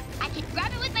turkey. I can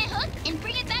grab it with my hook and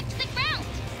bring it back to the ground.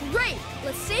 Great,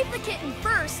 let's save the kitten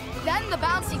first, then the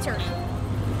bouncy turkey.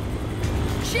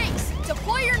 Jinx,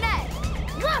 deploy your net.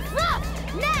 Ruff, ruff,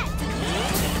 net!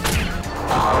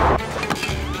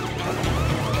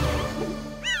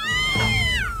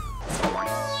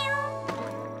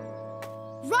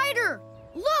 Ryder,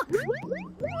 look!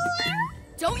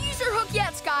 Don't use your hook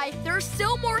yet, Sky. There are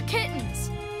still more kittens.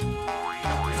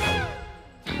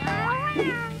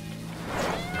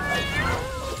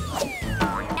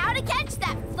 Now to catch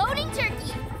that floating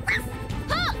turkey.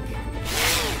 Hook!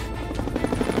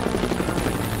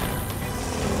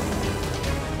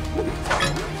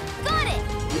 Got it!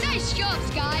 Nice job,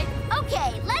 Sky.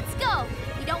 Okay, let's go.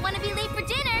 We don't want to be late for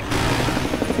dinner.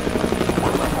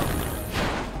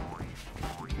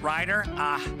 Ryder,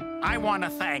 I want to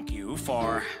thank you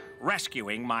for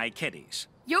rescuing my kitties.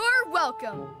 You're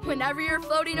welcome. Whenever you're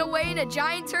floating away in a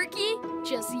giant turkey,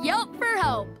 just yelp for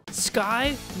help.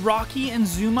 Sky, Rocky, and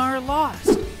Zuma are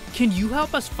lost. Can you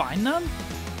help us find them?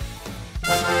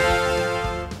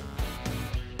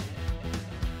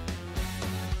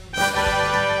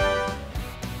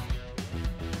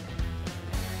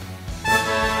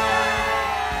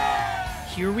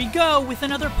 Here we go with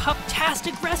another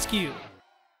pup-tastic rescue.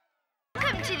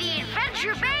 Welcome to the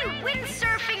Adventure Bay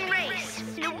windsurfing race.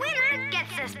 The winner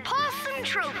gets this Possum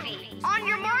Trophy. On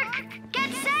your mark, get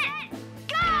set,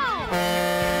 go!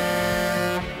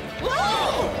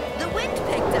 Whoa! The wind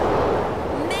picked up.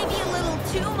 Maybe a little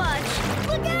too much.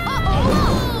 Look out!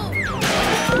 Uh-oh!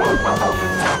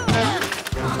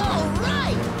 All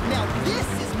right! Now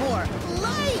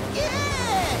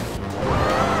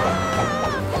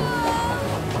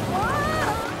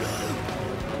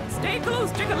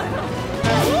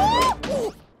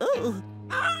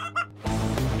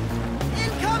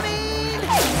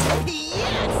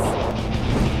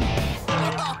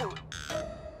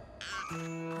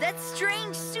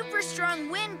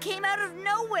out of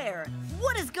nowhere.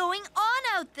 What is going on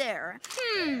out there?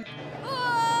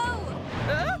 Whoa!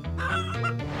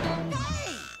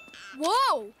 Hey!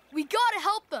 Whoa! We gotta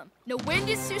help them. No wind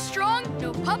is too strong,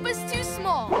 no pup is too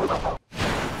small.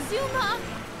 Zuma,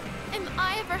 am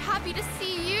I ever happy to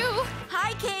see you?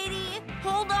 Hi, Katie.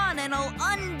 Hold on and I'll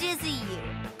undizzy you.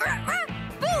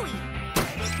 Booey!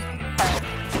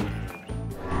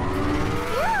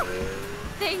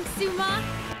 Thanks, Zuma.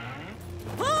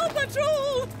 Paw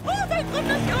Patrol! Oh, thank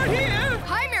goodness you're here!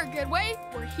 Hi, Mayor Goodway.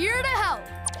 We're here to help.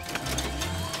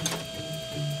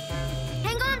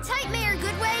 Hang on tight, Mayor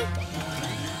Goodway.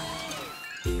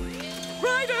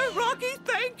 Ryder, Rocky,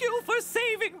 thank you for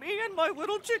saving me and my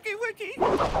little Chicky Wicky.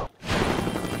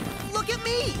 Look at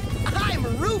me! I'm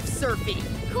roof surfing.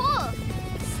 Cool.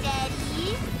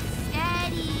 Steady,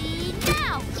 steady,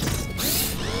 now.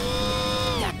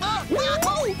 Whoa!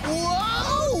 Whoa!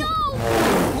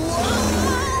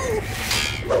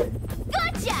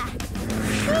 Gotcha!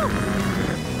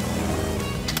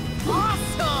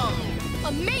 Awesome!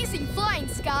 Amazing flying,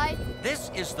 Sky.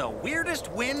 This is the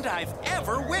weirdest wind I've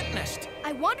ever witnessed.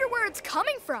 I wonder where it's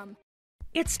coming from.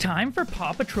 It's time for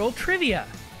Paw Patrol Trivia.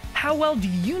 How well do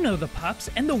you know the pups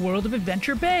and the world of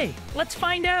Adventure Bay? Let's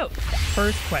find out.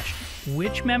 First question.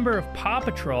 Which member of Paw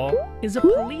Patrol is a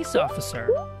police officer?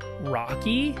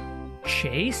 Rocky,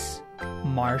 Chase,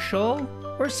 Marshall,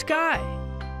 or Sky?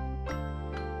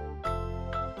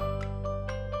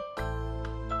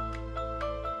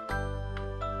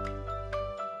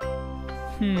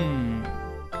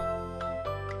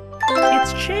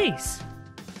 It's Chase.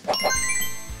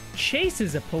 Chase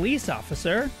is a police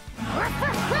officer.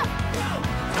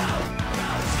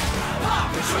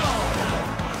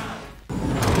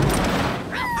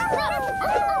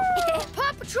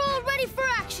 Paw Patrol ready for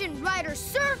action, Ryder,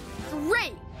 sir.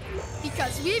 Great.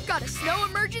 Because we've got a snow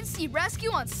emergency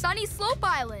rescue on Sunny Slope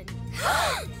Island.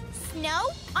 Snow?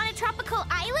 On a tropical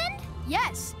island?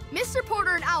 Yes. Mr.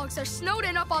 Porter and Alex are snowed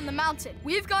in up on the mountain.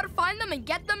 We've got to find them and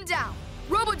get them down.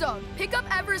 Robodog, pick up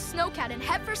Everest Snowcat and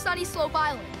head for Sunny Slope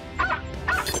Island.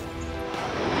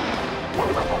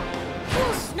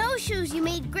 Cool snowshoes you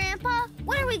made, Grandpa.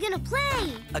 What are we gonna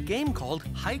play? A game called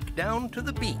Hike Down to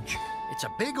the Beach. It's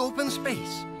a big open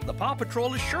space. The Paw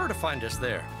Patrol is sure to find us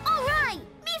there. All right,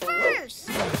 me first.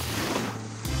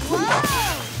 Whoa!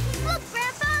 Look,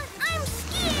 Grandpa, I'm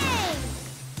skiing.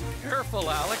 Careful,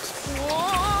 Alex.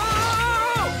 Whoa!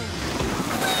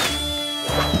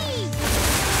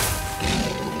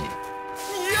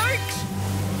 Yikes!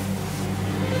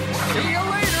 See you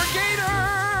later,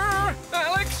 Gator!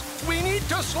 Alex, we need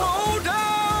to slow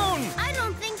down! I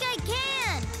don't think I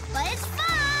can, but it's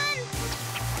fun.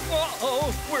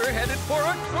 Uh-oh, we're headed for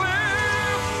a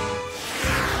cliff!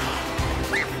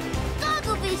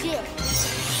 Goggle vision.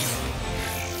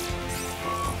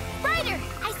 Ryder,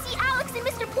 I see Alex and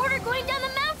Mr. Porter going down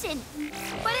the mountain.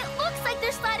 But it looks like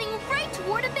they're sliding right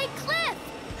toward a big cliff.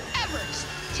 Everest,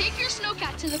 take your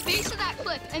snowcat to the base of that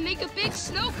cliff and make a big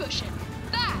snow cushion.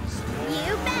 Fast!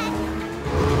 You bet.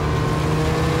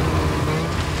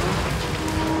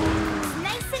 It's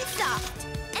nice and soft,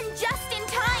 and just in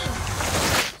time.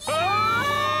 Yeah!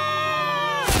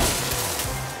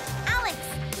 Alex,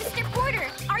 Mr. Porter,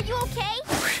 are you okay?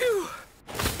 Phew!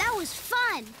 That was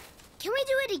fun. Can we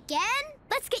do it again?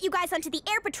 Let's get you guys onto the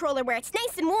air patroller where it's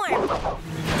nice and warm.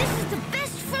 This is the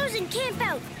best frozen camp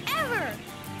out ever.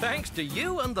 Thanks to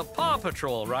you and the Paw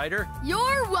Patrol, Ryder.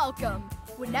 You're welcome.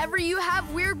 Whenever you have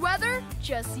weird weather,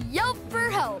 just yelp for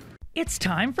help. It's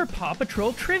time for Paw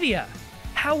Patrol Trivia.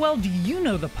 How well do you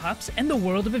know the pups and the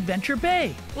world of Adventure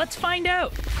Bay? Let's find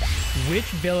out. Which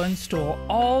villain stole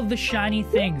all the shiny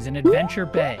things in Adventure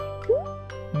Bay?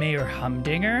 Mayor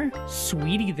Humdinger,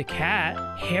 Sweetie the cat,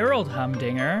 Harold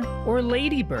Humdinger, or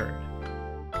Ladybird?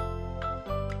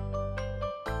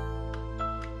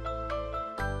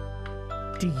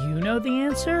 Do you know the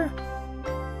answer?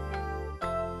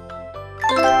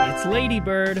 It's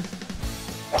Ladybird.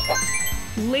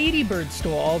 Ladybird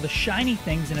stole all the shiny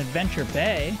things in Adventure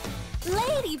Bay.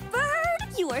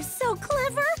 Ladybird, you are so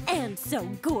clever and so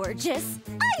gorgeous.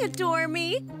 I adore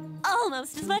me.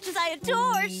 Almost as much as I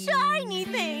adore shiny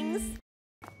things.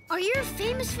 Are your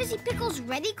famous fizzy pickles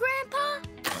ready, Grandpa?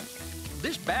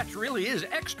 This batch really is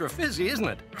extra fizzy, isn't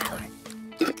it?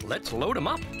 Let's load them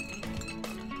up.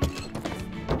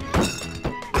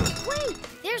 Wait,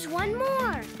 there's one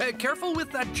more. Careful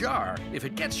with that jar. If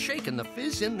it gets shaken, the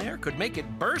fizz in there could make it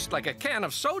burst like a can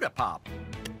of soda pop.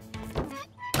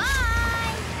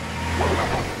 Bye!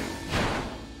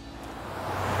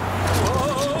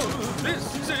 Oh,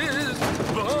 this is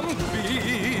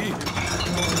bumpy.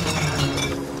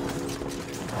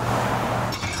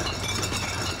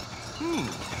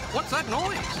 What's that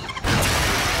noise?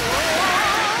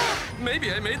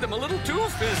 Maybe I made them a little too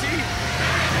fizzy.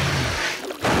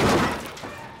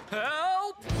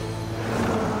 Help!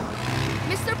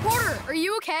 Mr. Porter, are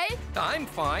you okay? I'm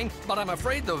fine, but I'm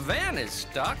afraid the van is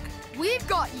stuck. We've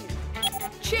got you.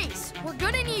 Chase, we're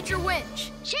gonna need your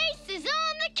winch. Chase is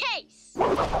on the case.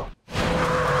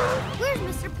 Where's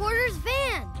Mr. Porter's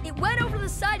van? It went over the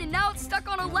side and now it's stuck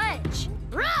on a ledge.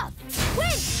 Rough!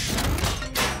 Winch!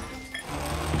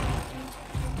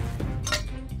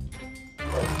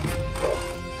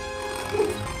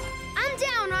 I'm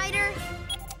down, Ryder.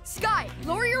 Sky,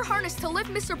 lower your harness to lift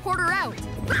Mr. Porter out.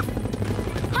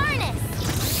 Harness!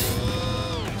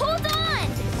 Hold on!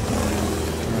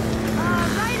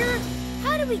 Ryder,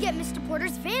 how do we get Mr.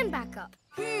 Porter's van back up?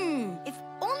 If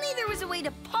only there was a way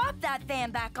to pop that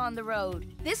van back on the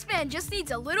road. This van just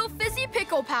needs a little fizzy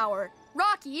pickle power.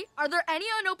 Rocky, are there any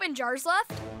unopened jars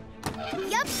left?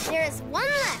 Yep, there is one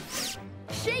left.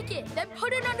 Shake it, then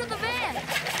put it under the van.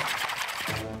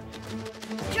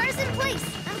 Jar's in place.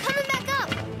 I'm coming back up.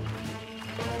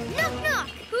 Knock, knock.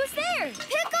 Who's there?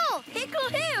 Pickle! Pickle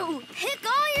who? Pick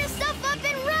all your stuff up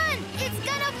and run! It's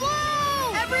gonna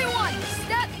blow! Everyone,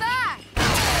 step back!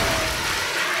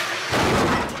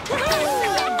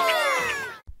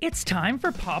 It's time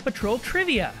for PAW Patrol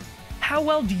Trivia. How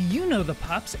well do you know the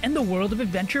pups and the world of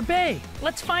Adventure Bay?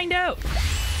 Let's find out.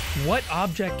 What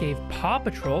object gave PAW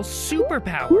Patrol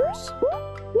superpowers?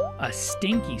 A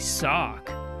stinky sock,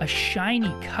 a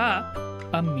shiny cup,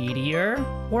 a meteor,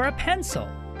 or a pencil?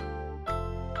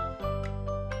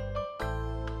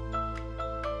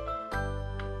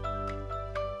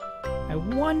 I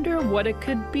wonder what it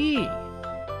could be.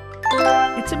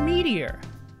 It's a meteor.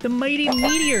 The mighty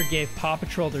meteor gave PAW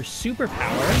Patrol their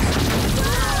superpowers.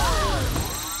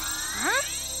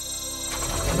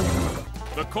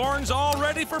 The corn's all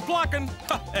ready for plucking,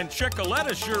 and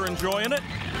Chickoletta's sure enjoying it.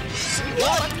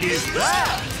 What is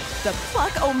that? The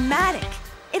Pluck-O-Matic.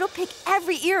 It'll pick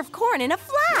every ear of corn in a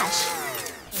flash.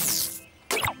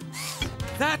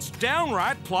 That's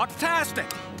downright pluck-tastic.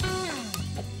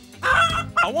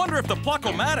 I wonder if the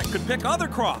Pluck-O-Matic could pick other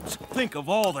crops. Think of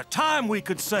all the time we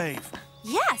could save.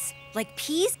 Yes, like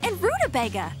peas and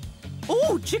rutabaga.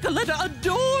 Oh, Chickoletta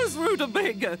adores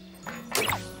rutabaga.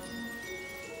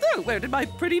 Oh, where did my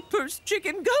pretty pursed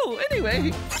chicken go,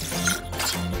 anyway?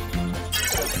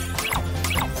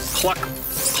 Pluck,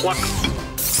 pluck.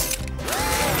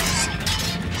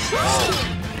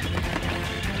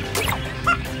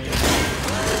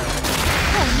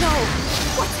 Oh no!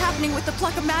 What's happening with the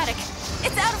Pluck-O-Matic?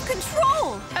 It's out of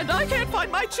control! And I can't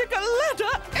find my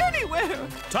Chickoletta anywhere!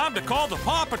 Time to call the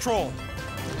PAW Patrol.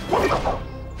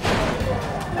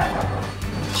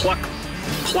 Pluck,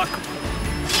 pluck.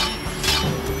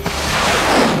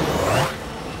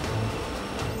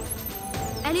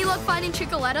 Any luck finding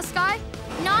Chickoletta, Sky?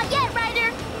 Not yet,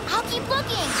 Ryder. I'll keep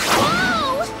looking.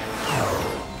 Whoa!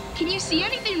 Can you see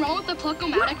anything wrong with the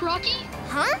Pluck-O-Matic, Rocky?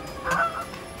 Huh?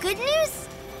 Good news,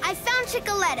 I found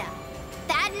Chickoletta.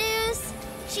 Bad news,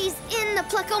 she's in the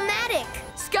Pluck-O-Matic.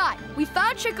 Sky, we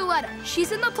found Chickoletta.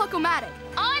 She's in the Pluck-O-Matic.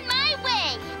 On my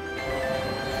way.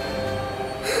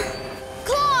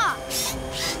 Claw!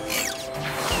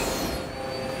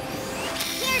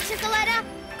 Here, Chickoletta.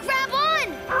 Grab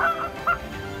on!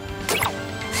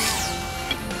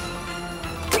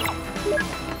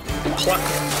 Pluck.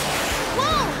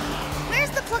 Whoa!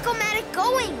 Where's the Pluck-O-Matic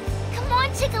going? Come on,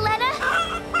 Chickoletta.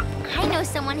 I know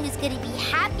someone who's gonna be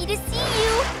happy to see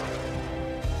you.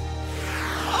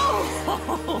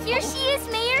 Oh! Here she is,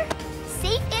 Mayor.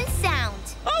 Safe and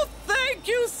sound. Oh, thank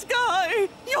you, Sky!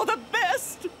 You're the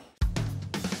best!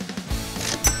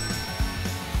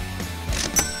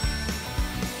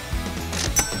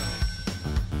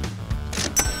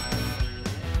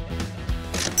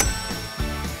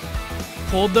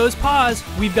 Hold those paws.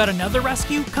 We've got another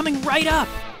rescue coming right up.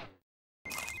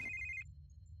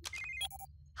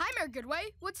 Hi, Mayor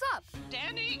Goodway. What's up?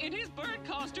 Danny in his bird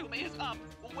costume is up,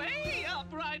 way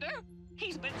up, Ryder.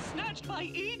 He's been snatched by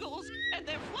eagles, and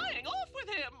they're flying off with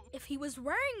him. If he was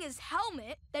wearing his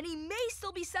helmet, then he may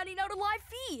still be sending out a live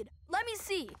feed. Let me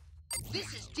see.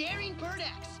 This is Daring Bird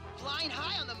X, flying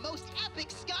high on the most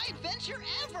epic sky adventure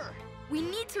ever. We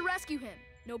need to rescue him.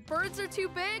 No birds are too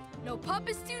big, no pup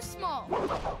is too small.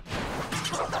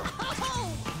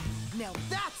 Now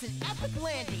that's an epic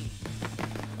landing.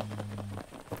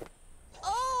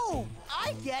 Oh,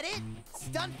 I get it.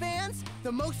 Stunt fans,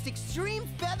 the most extreme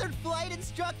feathered flight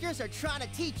instructors are trying to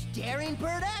teach Daring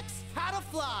Bird X how to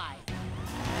fly.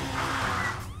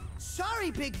 Sorry,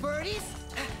 big birdies,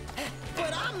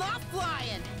 but I'm not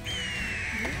flying.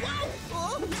 Whoa!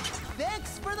 Oh,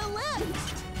 thanks for the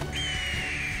lift.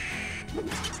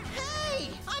 Hey,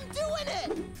 I'm doing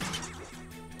it!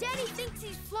 Daddy thinks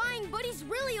he's flying, but he's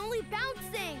really only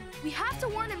bouncing. We have to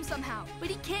warn him somehow, but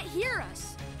he can't hear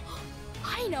us.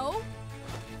 I know.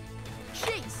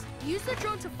 Chase, use the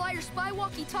drone to fly your spy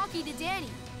walkie-talkie to Danny.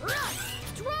 Rush!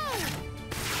 Drone!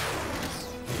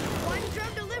 One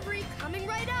drone delivery coming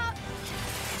right up.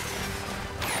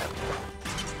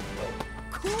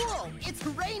 Cool! It's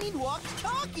raining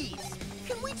walkie-talkies!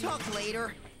 Can we talk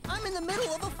later? I'm in the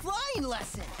middle of a flying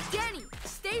lesson. Danny,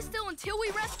 stay still until we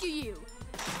rescue you.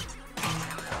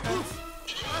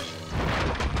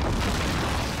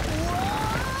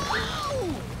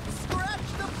 Whoa!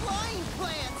 Scratch the flying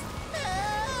plants!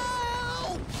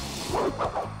 Help!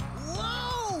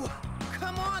 Whoa!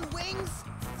 Come on, wings!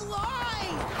 Fly!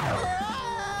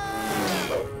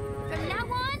 From now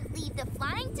on, leave the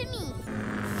flying to me.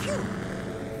 Phew!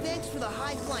 Thanks for the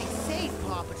high-flying save,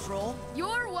 Paw Patrol.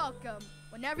 You're welcome.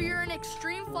 Whenever you're in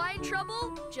extreme flying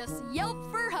trouble, just yelp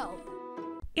for help.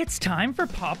 It's time for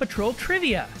PAW Patrol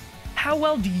Trivia. How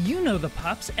well do you know the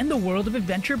pups and the world of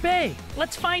Adventure Bay?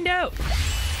 Let's find out.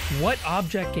 What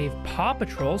object gave PAW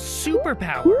Patrol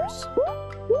superpowers?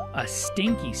 A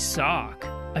stinky sock,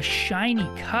 a shiny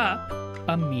cup,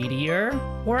 a meteor,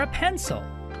 or a pencil?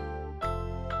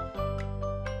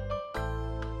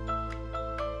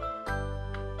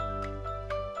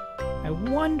 I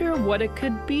wonder what it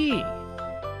could be.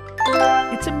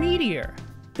 It's a meteor.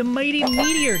 The mighty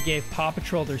meteor gave PAW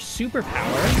Patrol their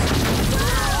superpowers.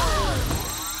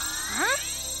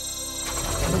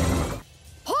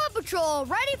 Paw Patrol,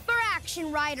 ready for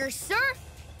action, riders, sir.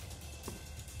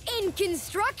 In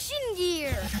construction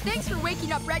gear. Thanks for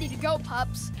waking up ready to go,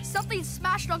 pups. Something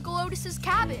smashed Uncle Otis's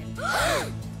cabin.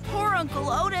 Poor Uncle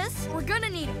Otis. We're gonna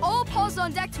need all paws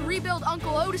on deck to rebuild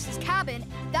Uncle Otis's cabin.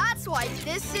 That's why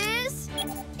this is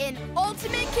an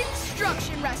ultimate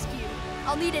construction rescue.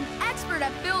 I'll need an expert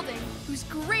at building who's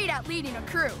great at leading a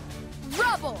crew.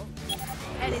 Rubble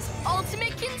and his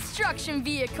ultimate construction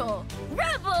vehicle.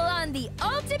 Rubble on the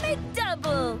ultimate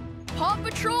double. Paw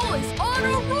Patrol is on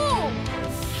a roll.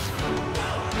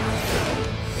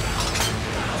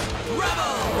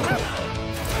 Rubble!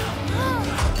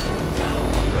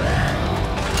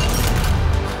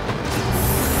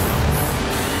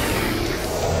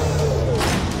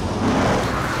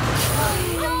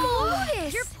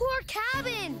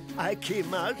 I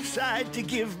came outside to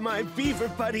give my beaver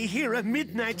buddy here a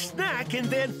midnight snack, and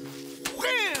then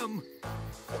wham!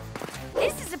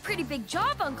 This is a pretty big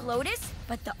job, Uncle Otis,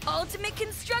 but the ultimate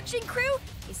construction crew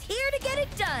is here to get it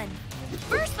done.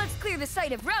 First, let's clear the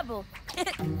site of rubble.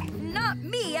 Not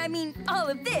me, I mean all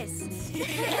of this.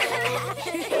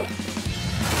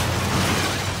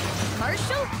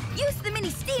 Marshall, use the mini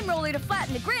steamroller to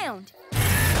flatten the ground.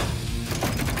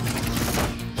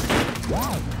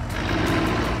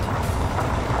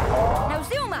 Now,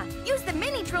 Zuma, use the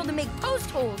mini drill to make post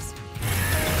holes.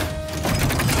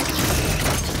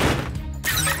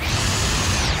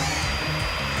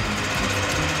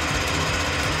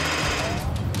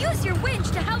 Use your winch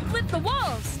to help lift the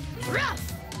walls. Rough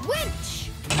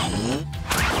winch!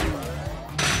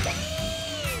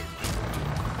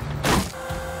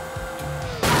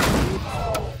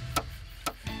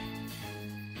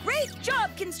 Great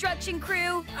job, construction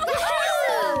crew!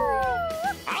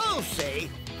 I'll say,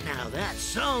 now that's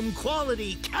some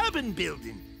quality cabin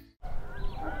building.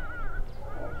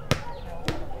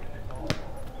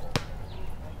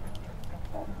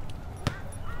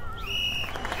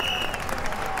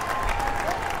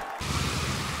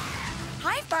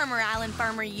 Hi, Farmer Al,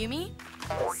 Farmer Yumi.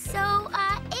 So,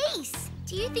 Ace,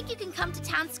 do you think you can come to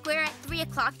Town Square at 3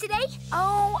 o'clock today?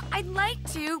 Oh, I'd like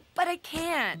to, but I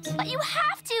can't. But you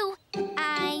have to!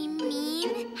 I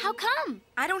mean, how come?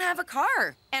 I don't have a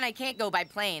car, and I can't go by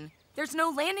plane. There's no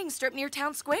landing strip near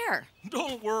Town Square.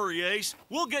 Don't worry, Ace.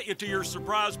 We'll get you to your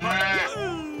surprise party.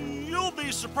 You'll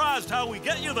be surprised how we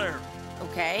get you there.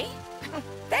 Okay.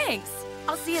 Thanks.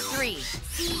 I'll see you at 3.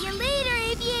 See you later,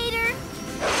 Aviator!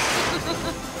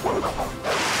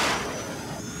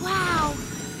 Wow!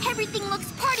 Everything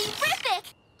looks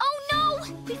party-rific! Oh no!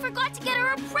 We forgot to get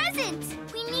her a present!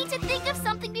 We need to think of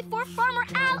something before Farmer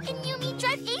Al and Yumi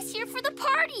drive Ace here for the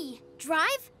party!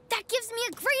 Drive? That gives me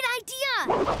a great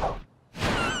idea!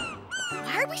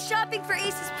 Why are we shopping for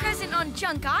Ace's present on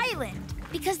Junk Island?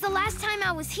 Because the last time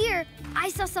I was here, I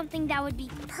saw something that would be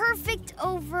perfect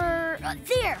over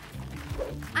there.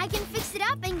 I can fix it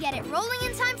up and get it rolling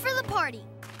in time for the party,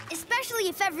 especially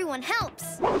if everyone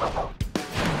helps.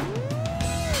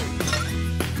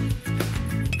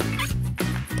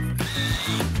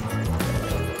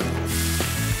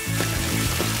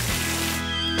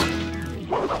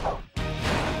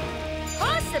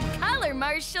 Awesome color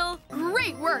Official.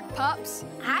 Great work, pups.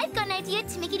 I've got an idea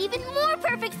to make it even more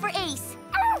perfect for Ace.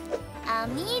 I'll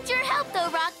need your help, though,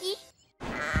 Rocky.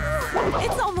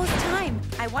 It's almost time.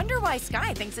 I wonder why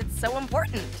Sky thinks it's so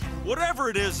important. Whatever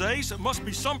it is, Ace, it must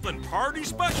be something party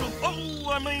special.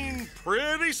 Oh, I mean,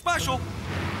 pretty special.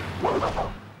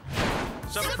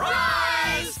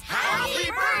 Surprise!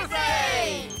 Happy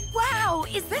birthday! Wow,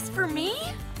 is this for me?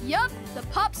 Yup, the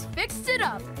pups fixed it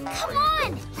up. Come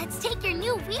on, let's take your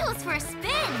new wheels for a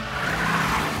spin.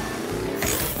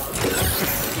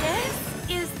 This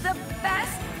is the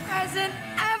best present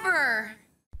ever.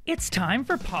 It's time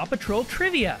for PAW Patrol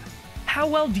Trivia. How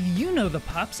well do you know the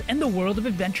pups and the world of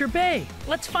Adventure Bay?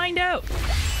 Let's find out.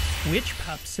 Which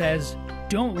pup says,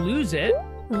 "Don't lose it,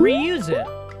 reuse it"?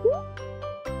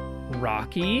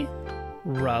 Rocky,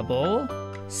 Rubble,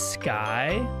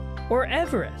 Sky, or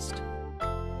Everest?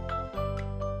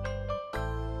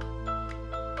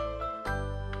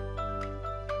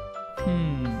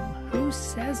 Who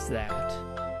says that?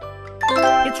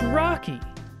 It's Rocky.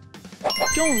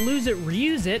 "Don't lose it,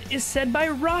 reuse it" is said by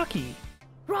Rocky.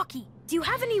 Rocky, do you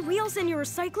have any wheels in your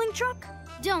recycling truck?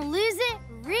 Don't lose it,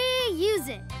 reuse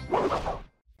it.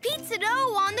 Pizza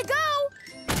dough on the go.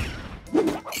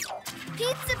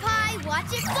 Pizza pie,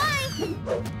 watch it fly.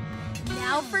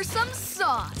 Now for some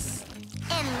sauce.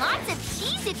 And lots of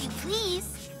cheese, if you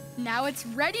please. Now it's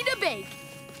ready to bake.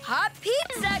 Hot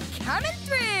pizza coming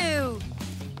through.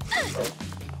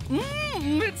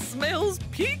 It smells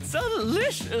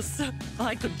pizza-licious.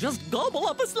 I could just gobble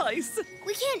up a slice.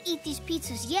 We can't eat these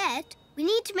pizzas yet. We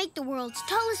need to make the world's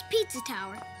tallest pizza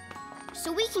tower,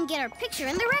 so we can get our picture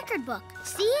in the record book.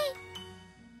 See?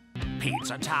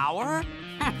 Pizza tower?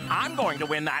 I'm going to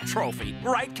win that trophy.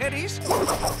 Right, kiddies?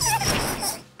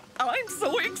 I'm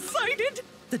so excited.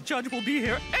 The judge will be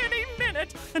here any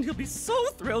minute, and he'll be so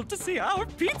thrilled to see our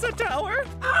pizza tower.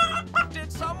 Did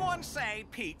someone say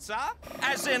pizza?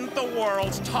 As in the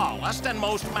world's tallest and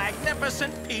most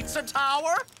magnificent pizza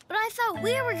tower? But I thought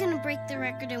we were gonna break the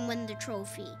record and win the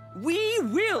trophy. We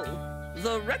will.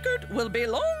 The record will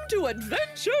belong to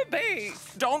Adventure Bay.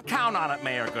 Don't count on it,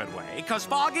 Mayor Goodway, because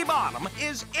Foggy Bottom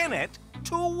is in it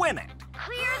to win it.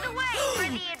 Clear the way for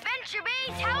the Adventure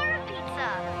Bay Tower of Pizza.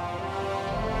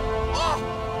 Oh!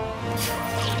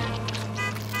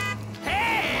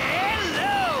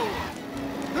 Hello!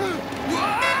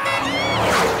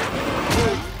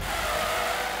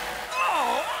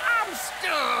 Oh, I'm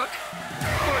stuck.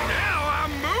 But now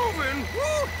I'm moving.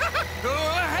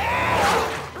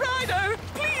 Ryder,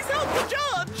 please help the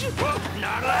judge.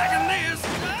 Not liking this.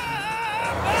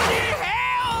 Somebody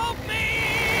help me!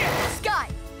 Sky,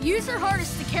 use her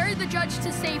hardest to carry the judge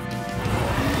to safety.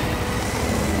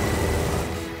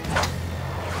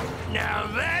 Now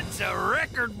that's a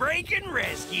record-breaking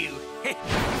rescue.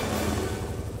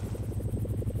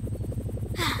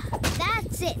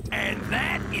 That's it. And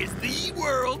that is the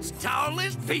world's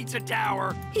tallest pizza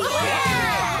tower.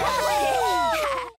 Yeah!